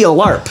is. should be a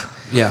LARP.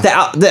 Yeah.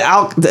 The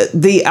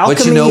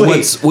alchemy.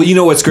 But you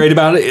know what's great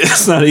about it?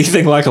 It's not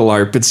anything like a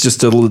LARP. It's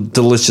just a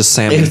delicious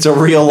sandwich. It's a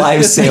real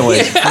life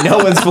sandwich. No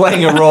one's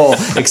playing a role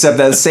except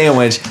that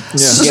sandwich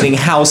getting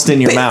housed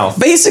in your mouth.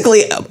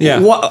 Basically,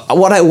 Yeah.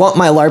 what I want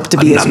my LARP to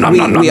be is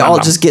we all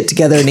just get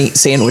together and eat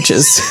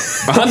sandwiches.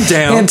 I'm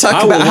down. And talk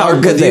I about will how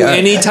LARP good with they you are.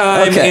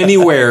 anytime, Okay.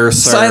 anywhere,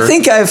 sir. So I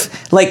think I've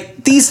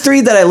these 3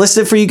 that I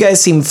listed for you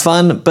guys seem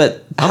fun,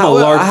 but I'm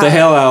gonna LARP the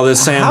hell out of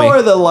this, Sammy. How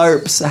are the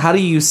LARPs? How do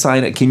you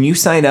sign up? Can you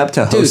sign up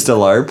to host a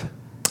LARP?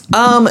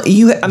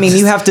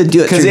 you have to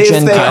do it 'Cause through if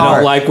Gen they Con. I are-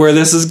 don't like where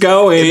this is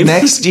going.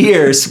 Next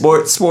year,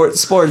 sports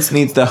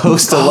needs to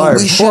host a LARP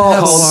we should have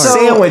a called LARP.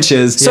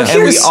 Sandwiches, So and we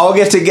here's- all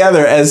get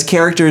together as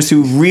characters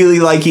who really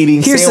like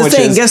eating Here's the sandwiches.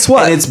 thing, guess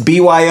what? And it's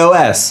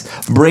BYOS.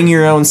 Bring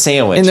your own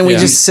sandwich. And then we Yeah.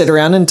 just sit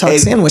around and talk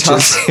And sandwiches.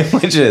 talk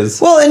sandwiches.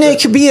 Well, and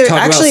it could be Talk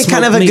actually about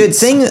kind of a smoked good meats,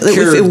 thing that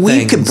cured if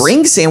we could things.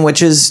 bring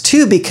sandwiches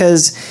too,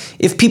 because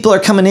if people are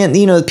coming in,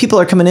 people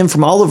are coming in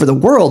from all over the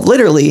world,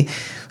 literally.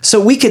 So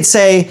we could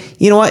say,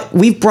 you know what,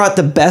 we've brought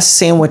the best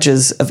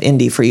sandwiches of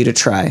Indy for you to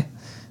try.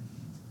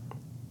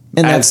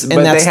 And that's but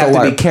that's they have the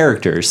to be LARP.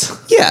 characters.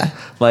 Yeah.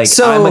 Like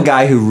So- I'm a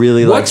guy who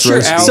really What's likes your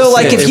roast beef. outfit? So,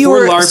 like, if you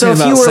we're were- LARPing so if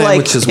about you were, like-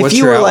 sandwiches, if what's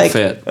you your were, like-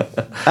 outfit?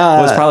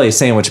 Well, it's probably a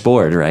sandwich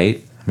board,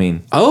 right? I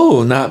mean,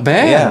 Oh, not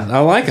bad. Yeah. I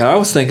like it. I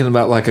was thinking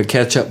about like a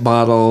ketchup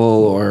bottle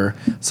or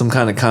some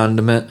kind of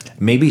condiment.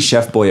 maybe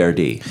Chef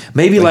Boyardee.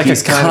 Maybe like a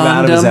he's kind of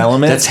out of his condom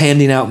element. that's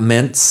handing out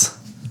mints.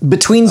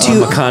 Between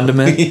two A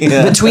condiment.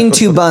 between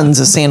 2 buns,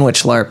 a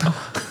sandwich LARP.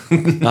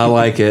 I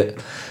like it.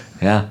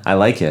 Yeah, I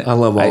like it. I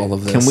love all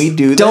of this. Can we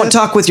do this? Don't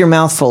talk with your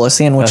mouth full, a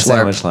sandwich a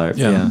sandwich LARP. LARP.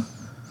 Yeah. Yeah.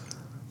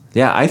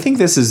 Yeah, I think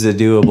this is a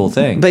doable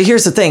thing. But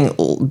here's the thing.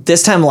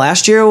 This time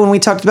last year when we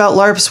talked about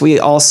LARPs, we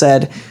all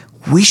said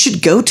we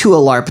should go to a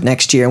LARP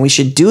next year and we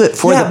should do it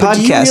for Yeah, the but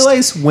podcast. do you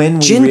realize when we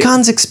Gen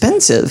Con's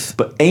expensive.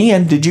 But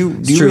and do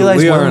you true. realize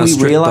We are on when a we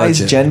strict realized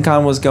budget. Gen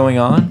Con was going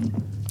on?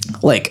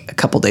 Like a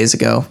couple days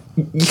ago.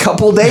 A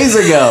couple days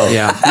ago.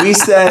 Yeah. We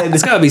said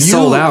It's gotta be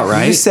sold out,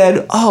 right? You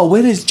said, "Oh,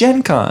 when is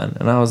Gen Con?"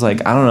 And I was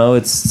like, "I don't know,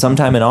 it's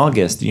sometime in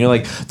August." And you're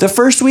like, "The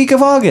first week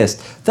of August.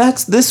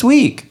 That's this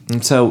week."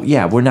 And so,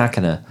 yeah, we're not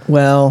going to.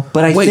 Well,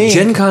 But I Wait, think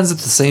Gen Con's at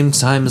the same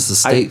time as the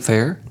state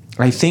fair?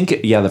 I think,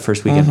 yeah, the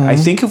first weekend. I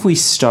think if we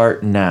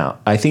start now,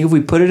 I think if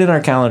we put it in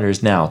our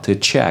calendars now to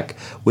check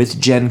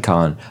with Gen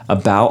Con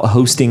about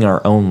hosting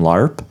our own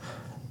LARP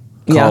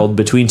Yeah. called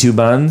Between Two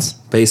Buns,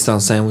 Based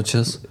on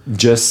sandwiches?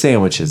 just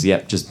sandwiches.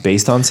 Yep, just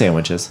based on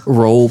sandwiches.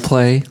 Role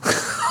play?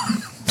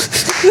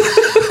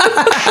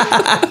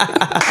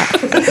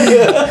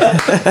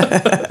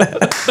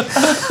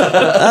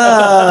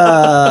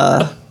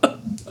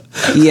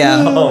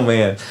 Yeah. Oh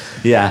man,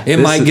 yeah. It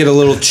might get a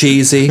little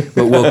cheesy,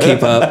 but we'll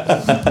keep up.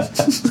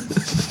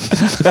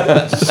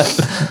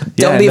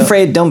 Don't be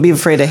afraid. Don't be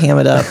afraid to ham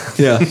it up.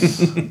 Yeah.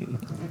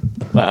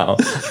 Wow.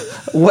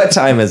 What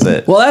time is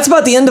it? Well, that's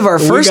about the end of our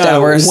first got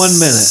hour. 1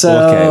 minute.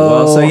 So, Okay.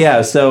 Well, so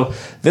yeah. So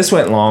this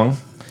went long,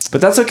 but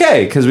that's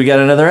okay because we got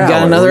another hour.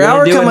 got another We're gonna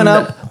hour do coming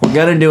up. We're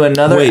gonna do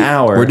another Wait,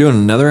 hour. we're doing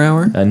another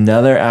hour?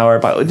 another hour.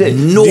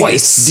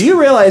 Nice. Do you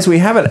realize we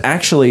haven't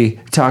actually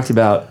talked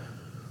about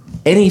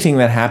anything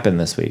that happened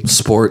this week?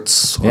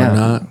 Sports or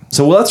not?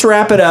 So let's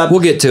wrap it up. We'll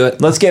get to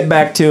it. Let's get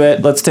back to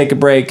it. Let's take a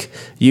break.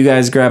 You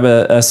guys grab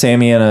a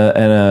Sammy and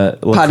a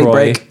LaCroix Potty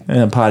break. and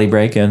a potty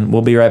break, and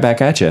we'll be right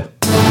back at you.